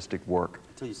artistic work.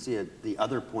 Until you see the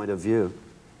other point of view.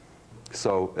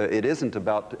 So it isn't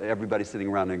about everybody sitting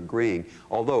around and agreeing,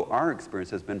 although our experience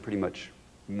has been pretty much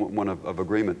one of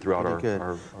agreement throughout our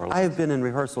lives. I have been in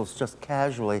rehearsals just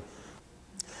casually.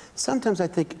 Sometimes I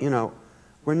think, you know,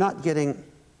 we're not getting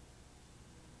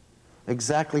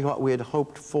exactly what we had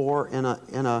hoped for in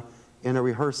a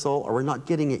rehearsal, or we're not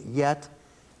getting it yet,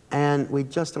 and we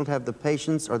just don't have the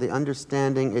patience or the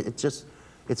understanding.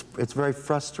 It's very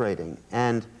frustrating,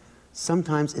 and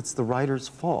sometimes it's the writer's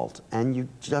fault, and you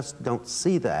just don't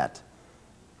see that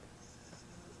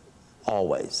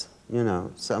always. You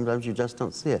know, sometimes you just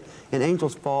don't see it. In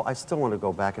Angel's Fall, I still want to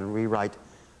go back and rewrite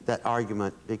that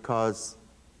argument, because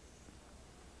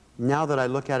now that I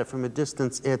look at it from a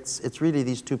distance, it's really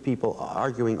these two people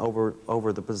arguing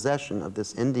over the possession of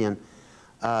this Indian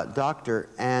doctor,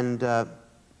 and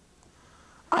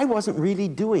I wasn't really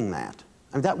doing that.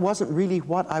 I mean, that wasn't really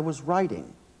what I was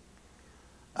writing.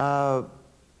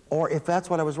 Or if that's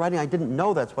what I was writing, I didn't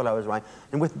know that's what I was writing.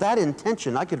 And with that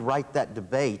intention, I could write that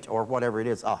debate or whatever it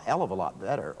is a hell of a lot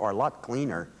better or a lot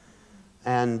cleaner.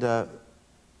 And,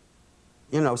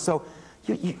 you know, so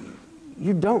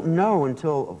you don't know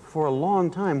until, for a long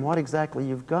time, what exactly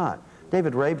you've got.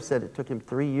 David Rabe said it took him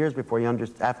 3 years before he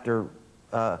after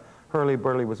Hurly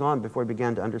Burly was on, before he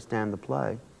began to understand the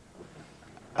play.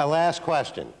 A last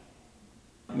question.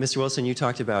 Mr. Wilson, you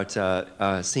talked about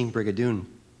seeing Brigadoon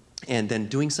and then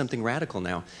doing something radical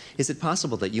now. Is it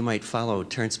possible that you might follow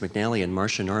Terrence McNally and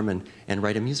Marcia Norman and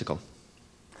write a musical?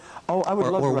 Oh, I would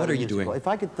love to write a musical. Or what are you doing? If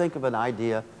I could think of an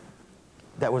idea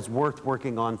that was worth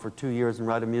working on for 2 years and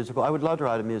write a musical, I would love to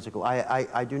write a musical.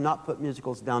 I do not put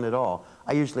musicals down at all.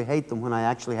 I usually hate them when I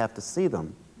actually have to see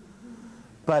them.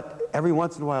 But every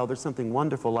once in a while, there's something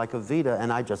wonderful like Evita,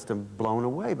 and I just am blown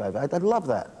away by that. I love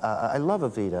that. I love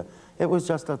Evita. It was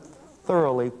just a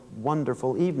thoroughly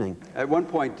wonderful evening. At one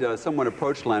point, someone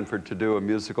approached Lanford to do a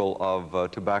musical of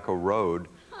Tobacco Road,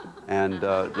 and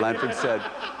Lanford said,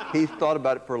 he thought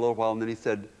about it for a little while, and then he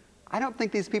said, I don't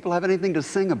think these people have anything to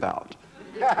sing about.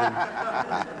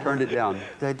 And turned it down.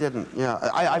 They didn't, yeah.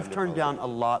 I've turned down a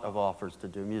lot of offers to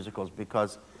do musicals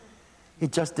because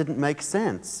it just didn't make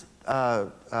sense.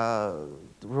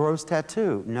 Rose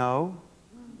Tattoo, no.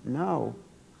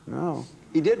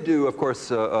 He did do, of course,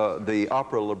 the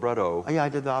opera libretto. Yeah, I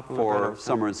did the opera libretto for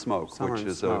Summer and Smoke, which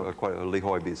is quite a Lee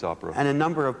Hoybe's opera. And a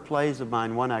number of plays of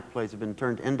mine, one-act plays, have been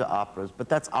turned into operas, but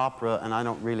that's opera, and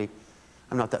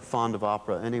I'm not that fond of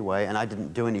opera anyway, and I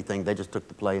didn't do anything. They just took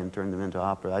the play and turned them into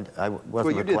opera. I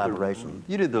wasn't a collaboration.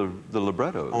 You did the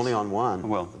librettos. Only on one.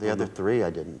 Well, the other three I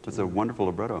didn't. It's a wonderful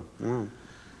libretto. Mm.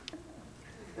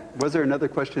 Was there another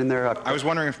question in there? I was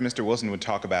wondering if Mr. Wilson would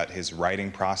talk about his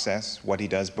writing process, what he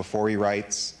does before he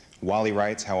writes, while he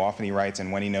writes, how often he writes,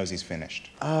 and when he knows he's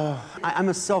finished. I'm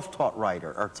a self-taught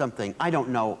writer or something. I don't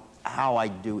know how I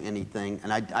do anything,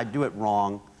 and I do it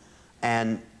wrong,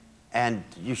 and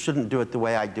you shouldn't do it the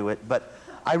way I do it. But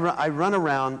I run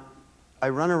around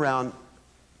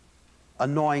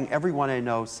annoying everyone I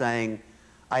know, saying,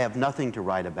 I have nothing to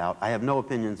write about. I have no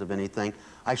opinions of anything.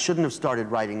 I shouldn't have started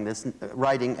writing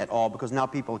at all, because now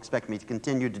people expect me to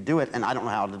continue to do it, and I don't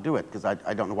know how to do it because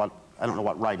I don't know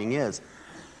what writing is,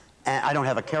 and I don't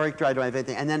have a character. I don't have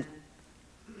anything. And then,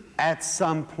 at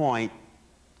some point,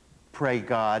 pray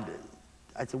God,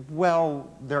 I said, well,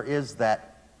 there is that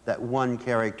one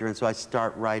character, and so I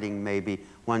start writing maybe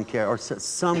one character, or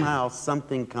somehow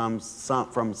something comes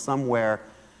from somewhere,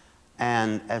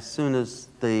 and as soon as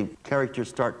the characters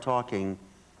start talking,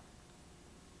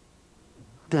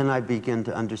 then I begin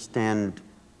to understand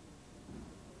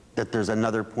that there's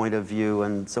another point of view,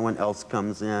 and someone else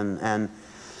comes in, and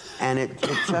it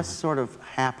just sort of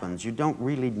happens. You don't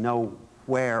really know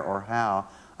where or how.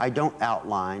 I don't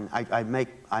outline. I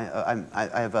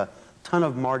have a ton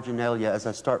of marginalia. As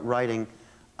I start writing,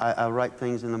 I write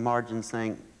things in the margin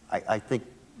saying, I think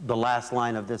the last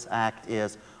line of this act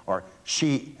is, or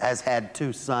she has had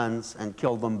 2 sons and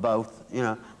killed them both, you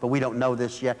know, but we don't know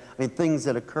this yet. I mean, things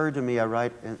that occur to me I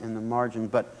write in the margin,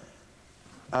 but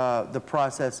the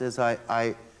process is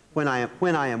when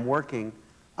I am working,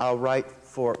 I'll write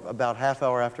for about half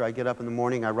hour after I get up in the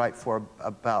morning. I write for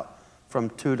about from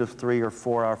 2 to 3 or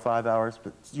 4 or 5 hours,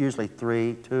 but usually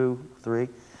 2, 3,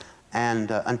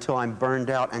 and until I'm burned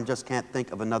out and just can't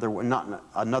think of another word, not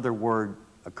another word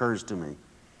occurs to me.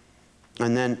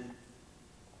 And then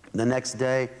the next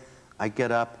day, I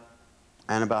get up,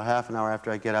 and about half an hour after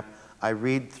I get up, I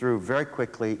read through very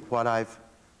quickly what I've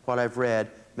read,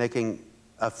 making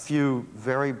a few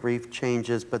very brief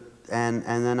changes, and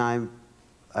then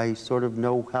I sort of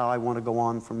know how I want to go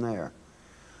on from there.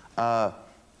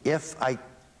 If I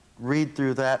read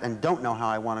through that and don't know how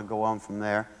I want to go on from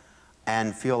there,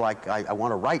 and feel like I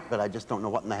want to write, but I just don't know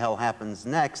what in the hell happens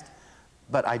next,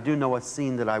 but I do know a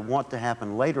scene that I want to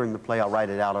happen later in the play, I'll write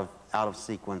it out of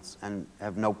sequence and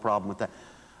have no problem with that.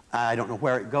 I don't know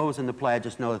where it goes in the play, I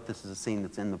just know that this is a scene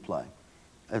that's in the play.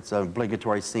 It's an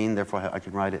obligatory scene, therefore I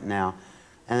can write it now.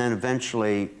 And then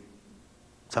eventually,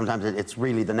 sometimes it's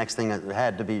really the next thing that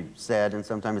had to be said, and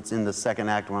sometimes it's in the second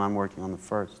act when I'm working on the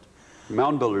first.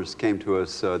 Mound Builders came to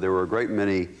us. There were a great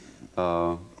many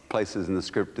places in the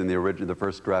script, in the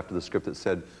first draft of the script, that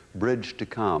said "Bridge to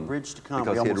Come." Bridge to Come.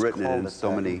 Because he had written it in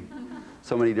so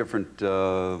many different,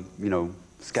 you know,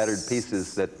 scattered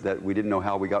pieces that we didn't know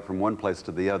how we got from one place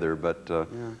to the other. But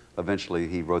eventually,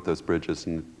 he wrote those bridges,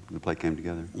 and the play came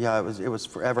together. Yeah, it was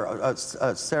forever.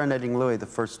 Serenading Louis, the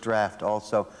first draft,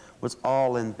 also was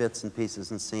all in bits and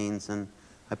pieces and scenes, and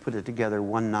I put it together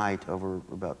one night over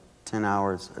about 10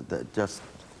 hours.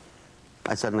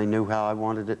 I suddenly knew how I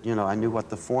wanted it. You know, I knew what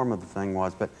the form of the thing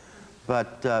was.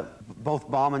 But both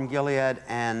Balm and Gilead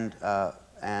and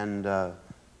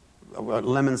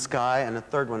Lemon Sky and a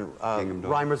third one,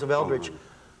 Rhymers of Eldridge,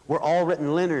 were all written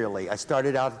linearly. I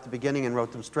started out at the beginning and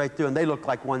wrote them straight through, and they look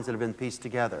like ones that have been pieced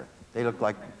together. They look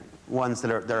like ones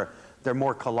that they're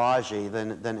more collage-y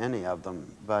than any of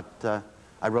them. But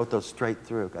I wrote those straight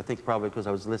through. I think probably because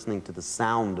I was listening to the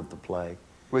sound of the play.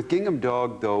 With Gingham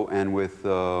Dog, though, and with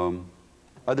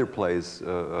other plays,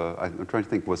 I'm trying to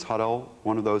think, was Huddle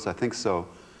one of those? I think so,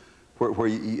 where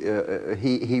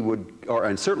he would,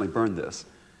 and certainly burned this.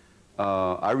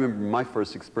 I remember my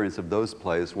first experience of those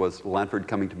plays was Lanford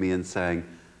coming to me and saying,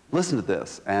 listen to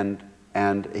this, and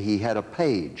he had a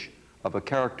page of a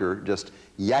character just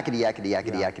yakety, yakety,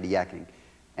 yakety, yakety, yakking.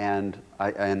 And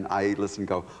I listened and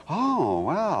go, oh,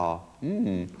 wow,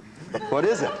 what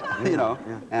is it? You know,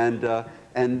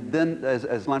 and then,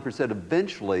 as Lanford said,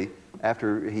 eventually,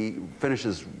 after he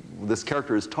finishes, this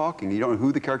character is talking. You don't know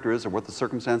who the character is or what the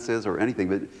circumstance is or anything,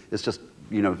 but it's just,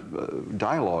 you know,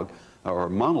 dialogue or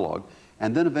monologue.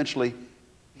 And then eventually,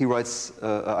 he writes,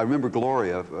 I remember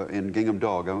Gloria in Gingham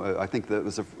Dog. I think that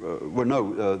was, well,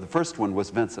 no, the first one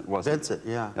was Vincent, wasn't it? Vincent,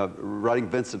 yeah. Writing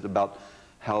Vincent about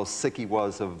how sick he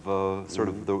was of sort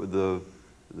of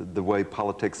the way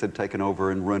politics had taken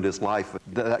over and ruined his life.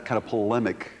 That kind of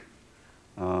polemic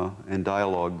and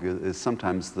dialogue is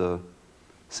sometimes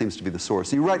seems to be the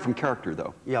source. You write from character,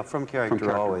 though. Yeah, from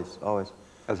character. Always.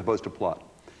 As opposed to plot.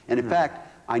 And in fact,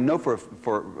 I know for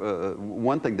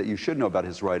one thing that you should know about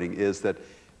his writing is that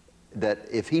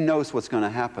if he knows what's going to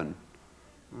happen,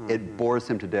 it bores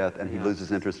him to death and he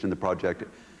loses interest in the project.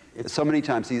 So many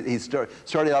times he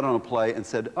started out on a play and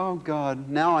said, oh God,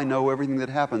 now I know everything that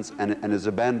happens, and has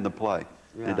abandoned the play,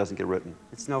 and it doesn't get written.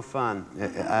 It's no fun.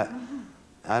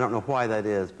 I don't know why that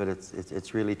is, but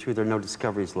it's really true. There are no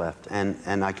discoveries left,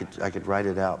 and I could write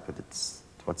it out, but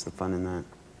what's the fun in that?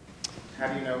 How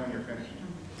do you know when you're finished?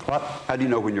 What? How do you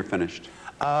know when you're finished?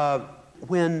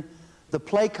 When the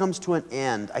play comes to an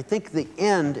end. I think the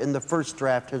end in the first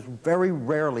draft has very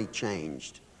rarely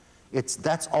changed.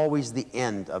 That's always the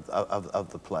end of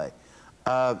the play.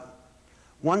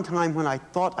 One time when I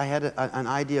thought I had an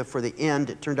idea for the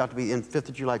end, it turned out to be in 5th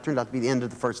of July, it turned out to be the end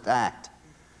of the first act.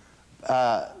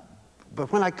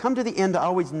 But when I come to the end, I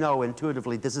always know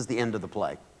intuitively this is the end of the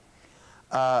play.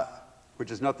 Which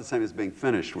is not the same as being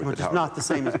finished with it. Which is not the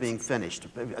same as being finished.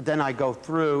 Then I go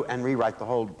through and rewrite the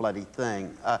whole bloody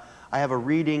thing. I have a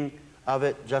reading of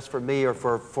it just for me or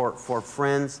for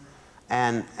friends,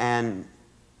 and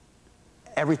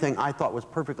everything I thought was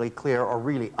perfectly clear or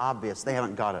really obvious, they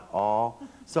haven't got it all.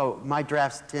 So my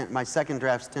second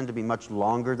drafts tend to be much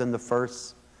longer than the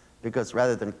first, because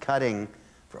rather than cutting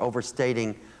for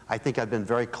overstating, I think I've been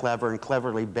very clever and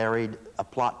cleverly buried a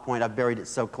plot point. I've buried it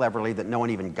so cleverly that no one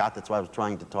even got that's what I was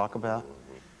trying to talk about.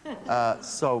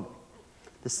 So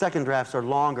the second drafts are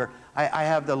longer. I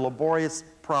have the laborious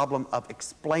problem of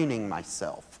explaining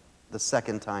myself the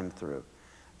second time through.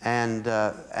 And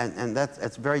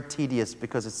that's very tedious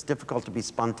because it's difficult to be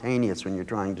spontaneous when you're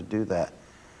trying to do that.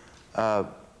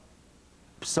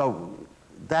 So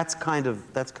that's kind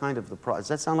of the process. Does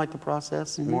that sound like the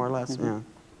process, more or less? Yeah.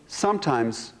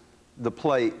 Sometimes the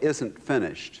play isn't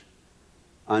finished,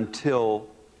 until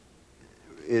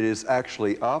it is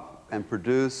actually up and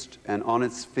produced and on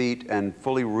its feet and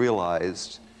fully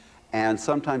realized, and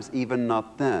sometimes even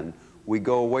not then. We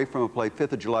go away from a play,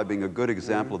 5th of July being a good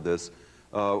example of this.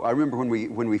 I remember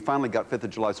when we finally got 5th of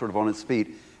July sort of on its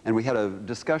feet, and we had a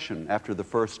discussion after the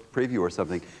first preview or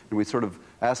something, and we sort of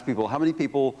asked people, how many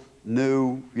people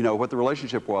knew, you know, what the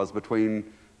relationship was between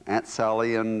Aunt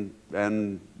Sally and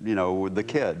you know, the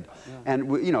kid. Yeah.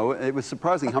 And you know, it was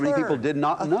surprising how many people did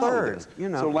not know this. You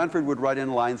know. So Lanford would write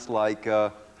in lines like,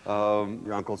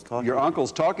 your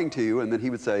uncle's talking to you, and then he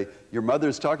would say, your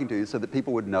mother's talking to you, so that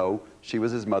people would know she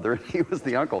was his mother and he was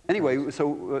the uncle. Anyway,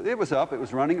 so it was up, it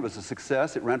was running, it was a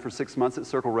success. It ran for 6 months at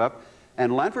Circle Rep,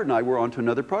 and Lanford and I were on to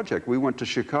another project. We went to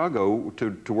Chicago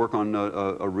to work on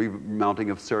a remounting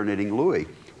of Serenading Louis,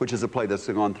 which is a play that's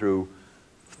gone through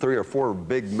 3 or 4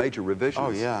 big major revisions. Oh,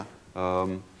 yeah.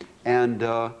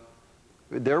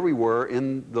 There we were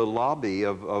in the lobby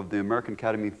of the American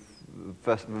Academy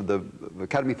the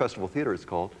Academy Festival Theater, it's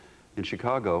called, in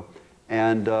Chicago.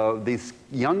 And these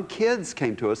young kids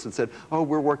came to us and said, oh,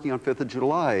 we're working on 5th of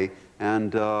July,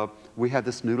 and we have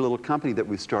this new little company that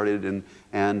we started,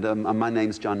 and my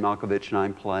name's John Malkovich, and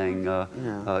I'm playing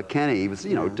Kenny. He was,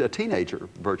 you know, a teenager,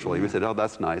 virtually. We said, oh,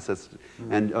 that's nice.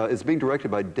 And it's being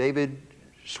directed by David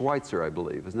Schweitzer, I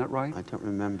believe. Isn't that right? I don't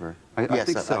remember. I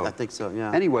think so. I think so,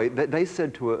 yeah. Anyway, they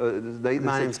said to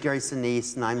my name's Gary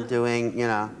Sinise, and I'm doing, you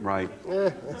know. Right.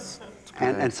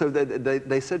 And so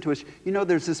they said to us, you know,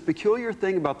 there's this peculiar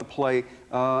thing about the play.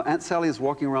 Aunt Sally is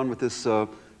walking around with this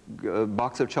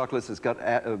box of chocolates that's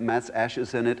got Matt's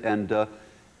ashes in it, and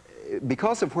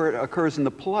because of where it occurs in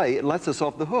the play, it lets us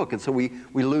off the hook, and so we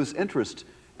lose interest.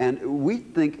 And we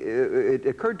think it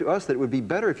occurred to us that it would be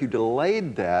better if you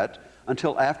delayed that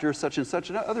until after such and such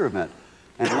another event.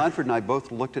 And Lanford and I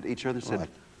both looked at each other and said,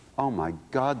 oh my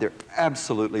God, they're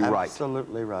absolutely right.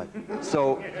 Absolutely right.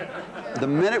 So the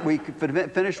minute we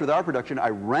finished with our production, I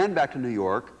ran back to New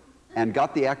York and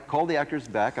called the actors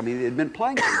back. I mean, it had been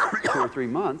playing for 2 or 3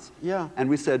 months. Yeah. And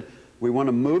we said, we want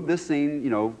to move this scene, you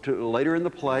know, to later in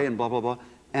the play and blah, blah, blah.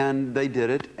 And they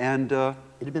did it. And it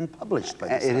had been published by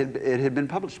this time. It had been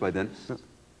published by then.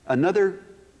 A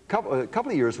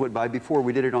couple of years went by before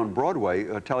we did it on Broadway.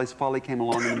 Tally's Folly came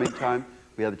along in the meantime.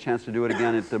 We had the chance to do it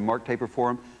again at the Mark Taper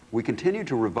Forum. We continued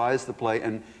to revise the play,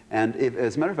 and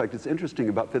as a matter of fact, it's interesting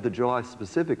about 5th of July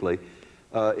specifically.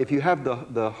 If you have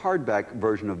the hardback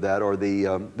version of that, or the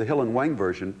Hill and Wang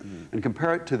version, and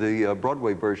compare it to the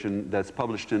Broadway version that's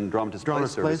published in Dramatist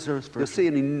Play Service, you'll see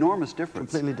an enormous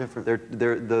difference. Completely different.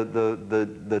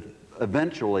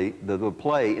 Eventually, the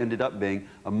play ended up being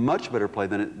a much better play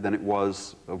than it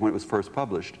was when it was first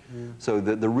published. Yeah. So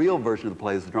the real version of the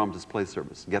play is the Dramatist Play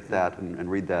Service. Get that and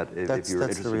read that if you're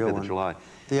interested in 5th of July.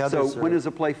 So when is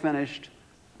a play finished?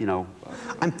 You know,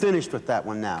 I'm finished with that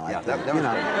one now. Yeah,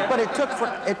 but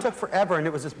it took forever, and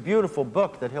it was this beautiful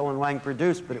book that Hill and Wang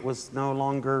produced, but it was no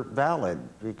longer valid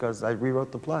because I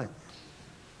rewrote the play.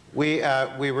 We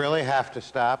really have to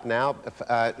stop now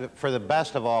for the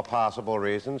best of all possible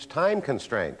reasons. Time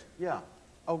constraint. Yeah.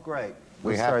 Oh, great.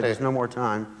 Sorry, there's no more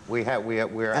time. We're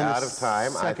out of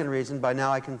time. Second reason, by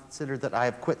now I consider that I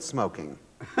have quit smoking.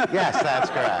 Yes, that's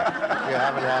correct. You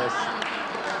haven't had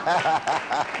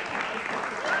a...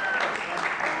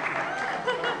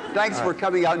 Thanks for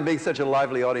coming out and being such a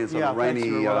lively audience on a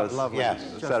rainy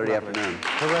Saturday afternoon.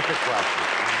 Terrific question.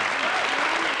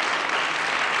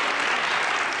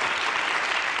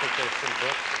 I think there's some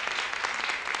books.